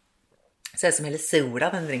 Ser ut som hele sola,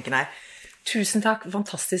 den drinken her. Tusen takk,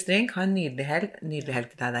 fantastisk drink. Ha en nydelig helg. Nydelig helg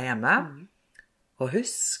til deg der hjemme. Og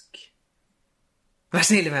husk, vær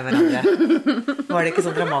snille med hverandre. Var det ikke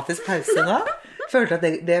sånn dramatisk pause nå? Følte at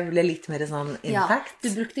det ble litt mer sånn impact. Ja, du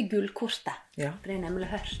brukte gullkortet. Ja. For jeg har nemlig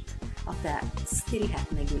hørt at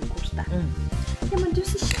stillheten er gullkortet. Ja, men du er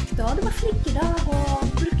så kjekk da. Du var flink i dag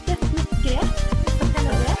og brukte et nytt grep.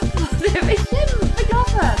 Forteller det. Det er jeg kjempeglad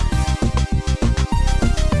for.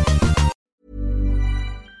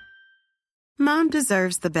 Mom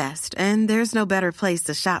deserves the best, and there's no better place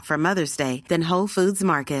to shop for Mother's Day than Whole Foods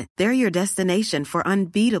Market. They're your destination for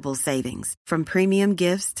unbeatable savings, from premium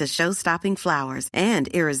gifts to show-stopping flowers and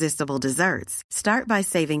irresistible desserts. Start by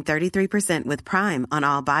saving 33% with Prime on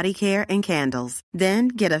all body care and candles. Then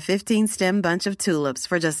get a 15-stem bunch of tulips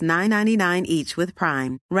for just $9.99 each with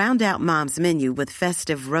Prime. Round out Mom's menu with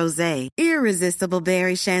festive rosé, irresistible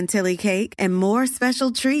berry chantilly cake, and more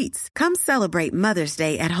special treats. Come celebrate Mother's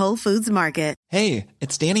Day at Whole Foods Market. Hey,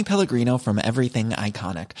 it's Danny Pellegrino from Everything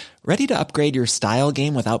Iconic. Ready to upgrade your style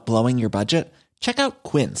game without blowing your budget? Check out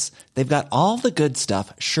Quince. They've got all the good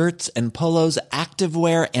stuff, shirts and polos,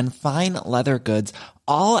 activewear, and fine leather goods,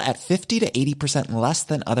 all at 50 to 80% less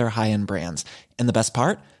than other high-end brands. And the best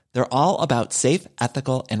part? They're all about safe,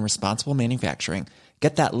 ethical, and responsible manufacturing.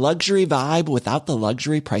 Get that luxury vibe without the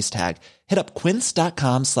luxury price tag. Hit up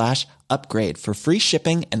quince.com/upgrade for free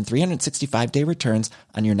shipping and 365-day returns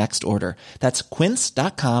on your next order. That's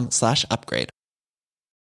quince.com/upgrade.